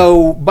 21,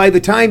 So by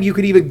the time you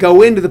could even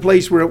go into the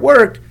place where it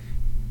worked,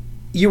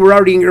 you were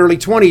already in your early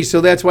 20s, so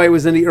that's why it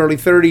was in the early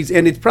 30s,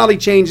 and it's probably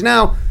changed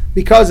now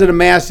because of the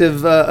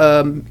massive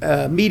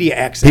media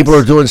access. People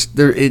are doing,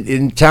 they're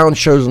in talent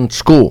shows in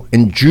school,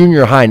 in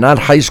junior high, not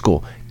high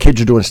school.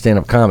 Kids are doing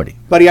stand-up comedy.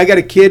 Buddy, I got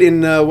a kid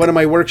in one of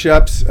my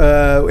workshops,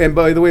 and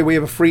by the way, we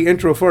have a free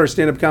intro for our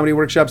stand-up comedy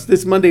workshops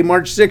this Monday,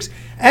 March 6th,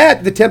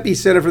 at the Tempe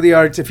Center for the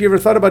Arts. If you ever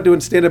thought about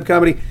doing stand-up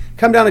comedy,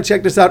 come down and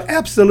check this out.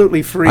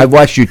 Absolutely free. I've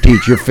watched you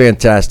teach. You're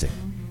fantastic.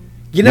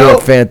 You're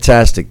a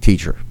fantastic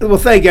teacher. Well,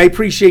 thank you. I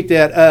appreciate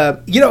that.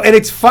 And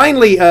it's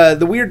finally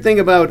the weird thing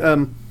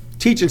about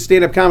teaching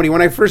stand-up comedy.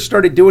 When I first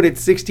started doing it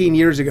 16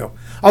 years ago,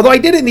 although I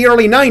did it in the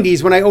early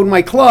 90s when I owned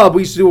my club,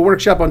 we used to do a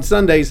workshop on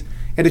Sundays,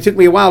 and it took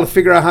me a while to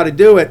figure out how to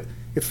do it.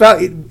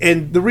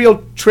 And the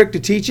real trick to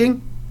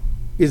teaching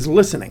is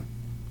listening,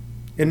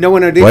 and no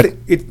one. What?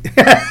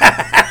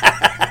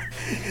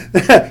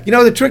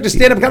 The trick to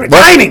stand-up comedy,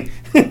 timing.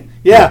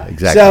 Yeah,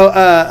 exactly.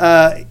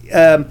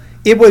 So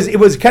it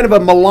was kind of a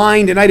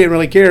maligned, and I didn't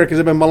really care because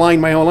I've been maligned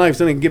my whole life,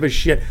 so I didn't give a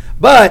shit.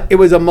 But it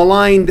was a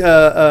maligned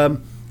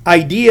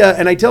idea,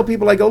 and I tell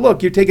people, I go,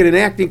 look, you're taking an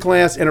acting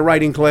class and a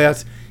writing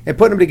class and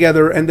putting them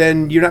together, and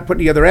then you're not putting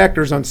together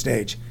actors on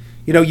stage.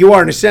 You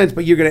are in a sense,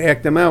 but you're going to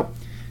act them out.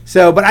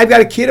 So, but I've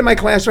got a kid in my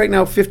class right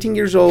now, 15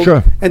 years old,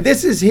 Sure. and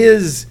this is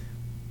his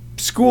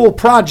school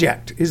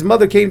project. His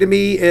mother came to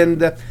me,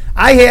 and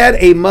I had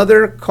a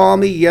mother call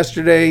me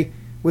yesterday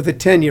with a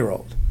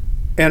 10-year-old.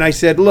 And I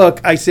said, look,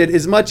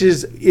 as much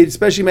as,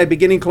 especially my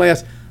beginning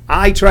class,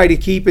 I try to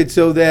keep it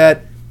so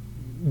that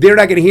they're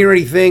not going to hear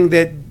anything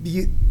that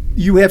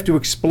you have to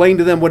explain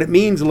to them what it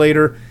means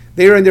later.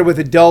 They're in there with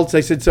adults.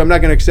 I said, so I'm not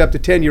going to accept a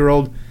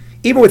 10-year-old.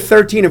 Even with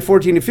 13 and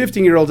 14 and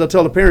 15-year-olds, I'll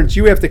tell the parents,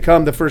 you have to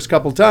come the first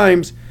couple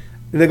times.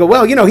 And they go,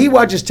 well, he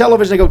watches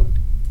television. I go,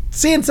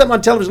 seeing something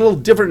on television is a little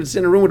different than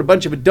sitting in a room with a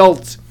bunch of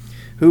adults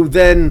who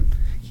then,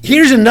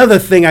 here's another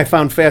thing I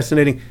found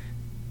fascinating.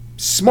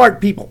 Smart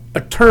people,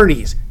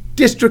 attorneys,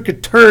 district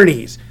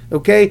attorneys,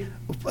 okay,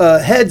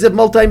 heads of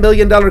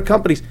multi-million-dollar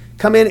companies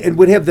come in and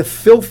would have the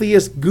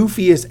filthiest,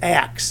 goofiest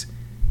acts.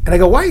 And I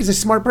go, why is this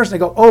smart person? I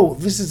go, oh,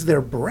 this is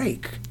their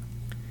break.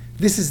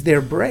 This is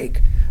their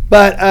break.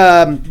 But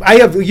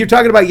you're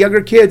talking about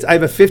younger kids. I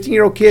have a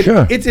 15-year-old kid.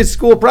 Sure. It's his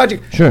school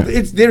project. Sure.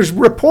 There's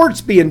reports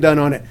being done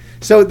on it.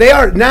 So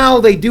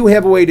they do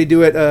have a way to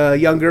do it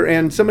younger,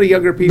 and some of the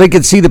younger people. They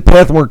can see the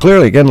path more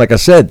clearly. Again, like I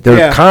said,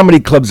 there are comedy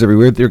clubs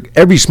everywhere.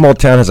 Every small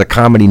town has a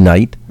comedy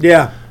night.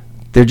 Yeah.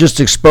 They're just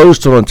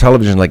exposed to it on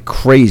television like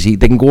crazy.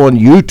 They can go on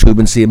YouTube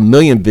and see a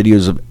million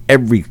videos of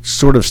every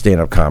sort of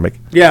stand-up comic.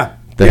 Yeah.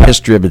 The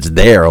history of it's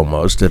there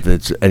almost, if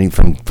it's any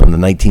from the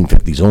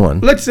 1950s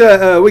on. Let's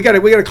we got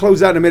to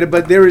close out in a minute,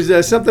 but there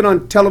is something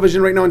on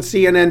television right now on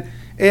CNN,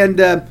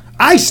 and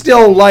I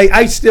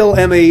still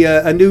am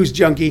a news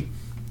junkie,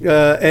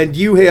 and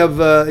you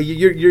have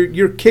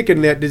you're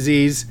kicking that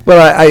disease.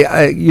 Well,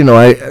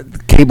 I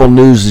cable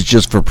news is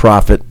just for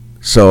profit,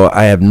 so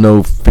I have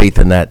no faith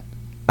in that.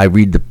 I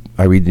read the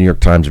New York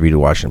Times, I read the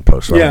Washington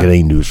Post, so I don't get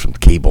any news from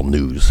cable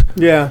news.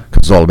 Yeah,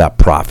 because it's all about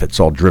profits,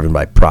 all driven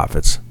by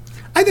profits.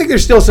 I think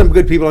there's still some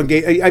good people on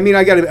gay. I mean,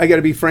 I got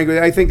to be frank with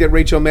you. I think that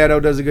Rachel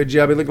Maddow does a good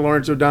job. I think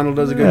Lawrence O'Donnell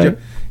does a good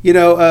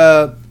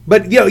job.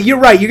 But you're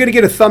right. You're going to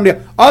get a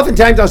thumbnail.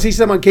 Oftentimes, I'll see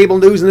something on cable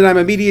news, and then I'm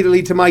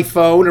immediately to my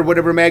phone or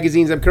whatever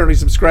magazines I'm currently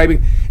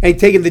subscribing and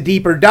taking the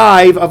deeper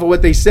dive of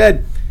what they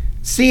said.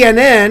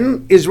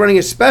 CNN is running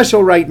a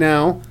special right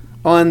now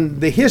on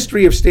the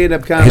history of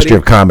stand-up comedy. History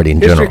of comedy in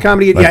general.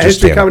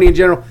 History of comedy in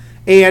general.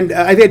 And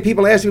I've had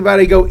people ask me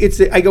about it. I go,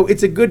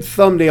 it's a good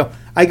thumbnail.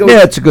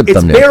 It's a good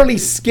thumbnail. It's barely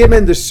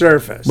skimming the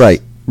surface.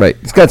 Right.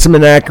 It's got some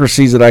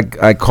inaccuracies that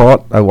I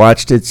caught. I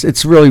watched. It's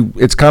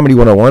comedy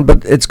 101,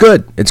 but it's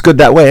good. It's good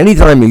that way.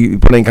 Anytime you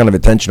put any kind of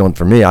attention on,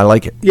 for me, I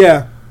like it.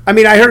 Yeah. I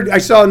mean, I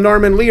saw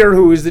Norman Lear,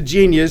 who is the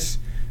genius,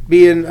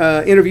 being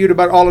interviewed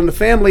about All in the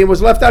Family and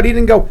was left out. He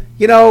didn't go,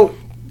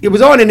 it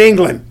was on in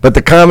England. But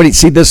the comedy,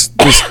 see, this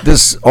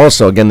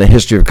also, again, the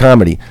history of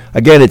comedy.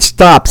 Again, it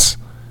stops.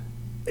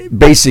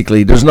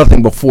 Basically, there's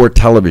nothing before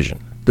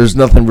television. There's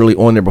nothing really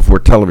on there before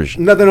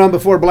television. Nothing on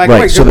before black and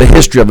white. Right, so the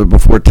history of it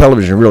before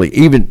television, really.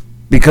 Even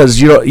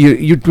because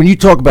you when you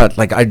talk about,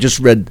 like, I just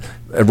read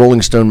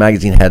Rolling Stone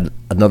magazine had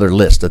another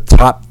list, the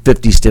top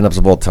 50 stand-ups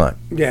of all time.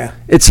 Yeah.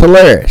 It's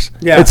hilarious.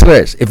 Yeah. It's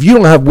hilarious. If you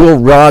don't have Will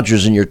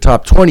Rogers in your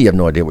top 20, you have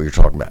no idea what you're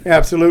talking about.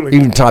 Absolutely.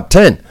 Even top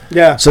 10.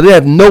 Yeah. So they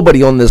have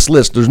nobody on this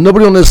list. There's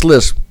nobody on this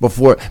list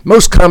before.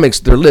 Most comics,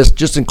 their list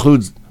just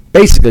includes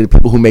basically the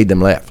people who made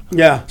them laugh.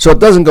 Yeah. So it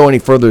doesn't go any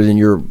further than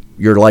your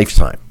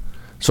lifetime.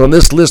 So on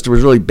this list, there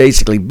was really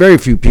basically very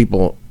few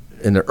people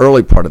in the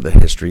early part of the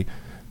history.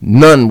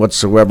 None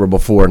whatsoever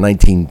before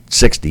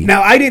 1960.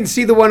 Now, I didn't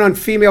see the one on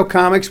female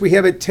comics. We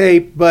have it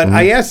taped, but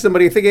I asked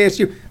somebody, I think I asked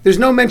you, there's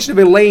no mention of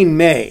Elaine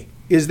May.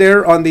 Is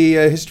there on the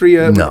history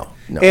of... No.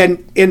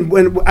 And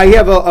when I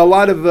have a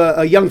lot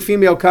of young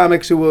female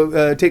comics who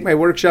will take my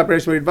workshop or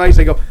ask my advice,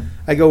 I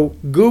go,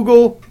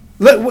 Google...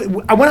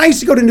 When I used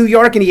to go to New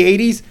York in the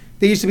 80s,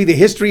 there used to be the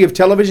History of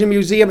Television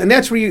Museum, and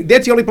that's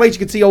the only place you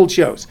could see old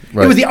shows.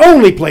 Right. It was the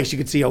only place you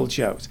could see old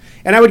shows.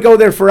 And I would go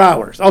there for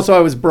hours. Also, I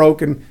was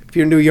broke, and if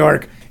you're in New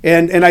York,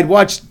 and I'd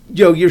watch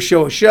your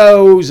show of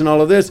shows and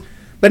all of this.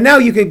 But now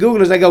you can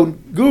Google, as I go,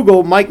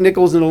 Google Mike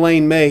Nichols and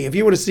Elaine May. If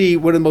you want to see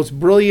one of the most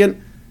brilliant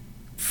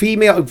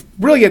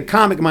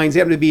comic minds,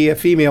 happen to be a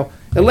female,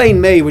 Elaine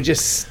May was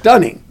just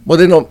stunning. Well,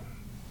 they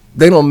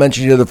don't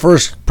mention the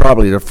first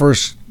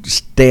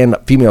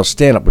female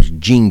stand-up was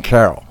Jean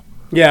Carroll.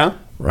 Yeah.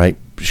 Right?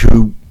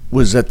 Who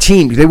was a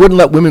team. They wouldn't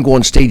let women go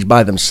on stage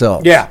by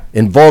themselves. Yeah.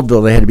 In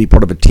vaudeville, they had to be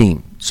part of a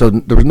team. So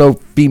there was no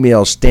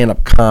female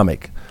stand-up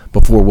comic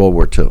before World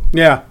War II.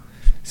 Yeah.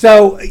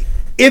 So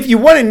if you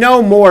want to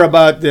know more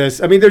about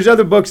this, I mean, there's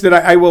other books that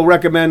I will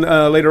recommend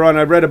later on.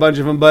 I've read a bunch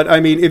of them. But, I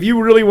mean, if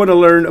you really want to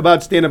learn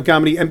about stand-up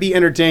comedy and be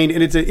entertained,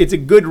 and it's a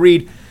good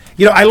read,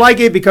 I like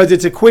it because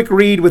it's a quick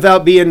read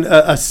without being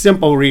a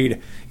simple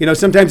read.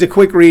 Sometimes a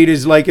quick read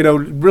is like,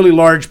 really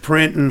large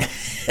print and,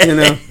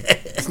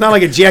 it's not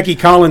like a Jackie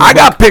Collins book.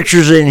 Got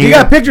pictures in here. You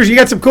got pictures. You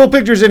got some cool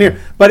pictures in here.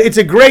 But it's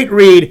a great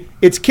read.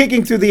 It's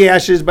Kicking Through the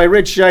Ashes by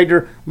Rich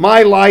Scheidner.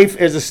 My life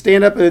as a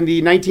stand-up in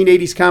the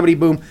 1980s comedy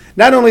boom.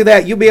 Not only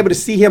that, you'll be able to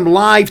see him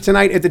live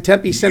tonight at the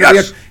Tempe Center.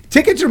 Yes.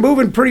 Tickets are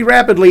moving pretty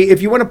rapidly.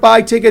 If you want to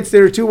buy tickets,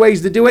 there are two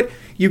ways to do it.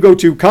 You go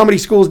to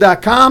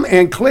comedyschools.com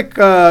and click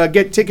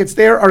Get Tickets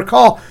there, or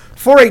call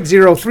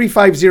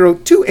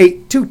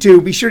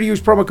 480-350-2822. Be sure to use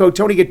promo code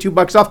Tony, get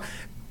 $2 off.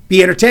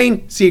 Be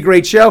entertained, see a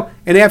great show,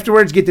 and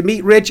afterwards get to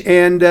meet Rich,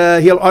 and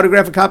he'll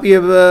autograph a copy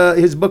of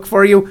his book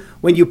for you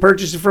when you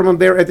purchase it from him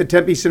there at the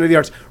Tempe Center of the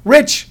Arts.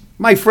 Rich,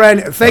 my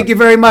friend, thank you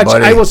very much.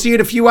 Buddy. I will see you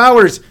in a few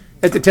hours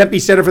at the Tempe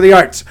Center for the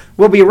Arts.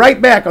 We'll be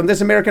right back on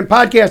This American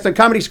Podcast on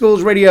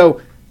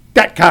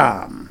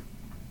ComedySchoolsRadio.com.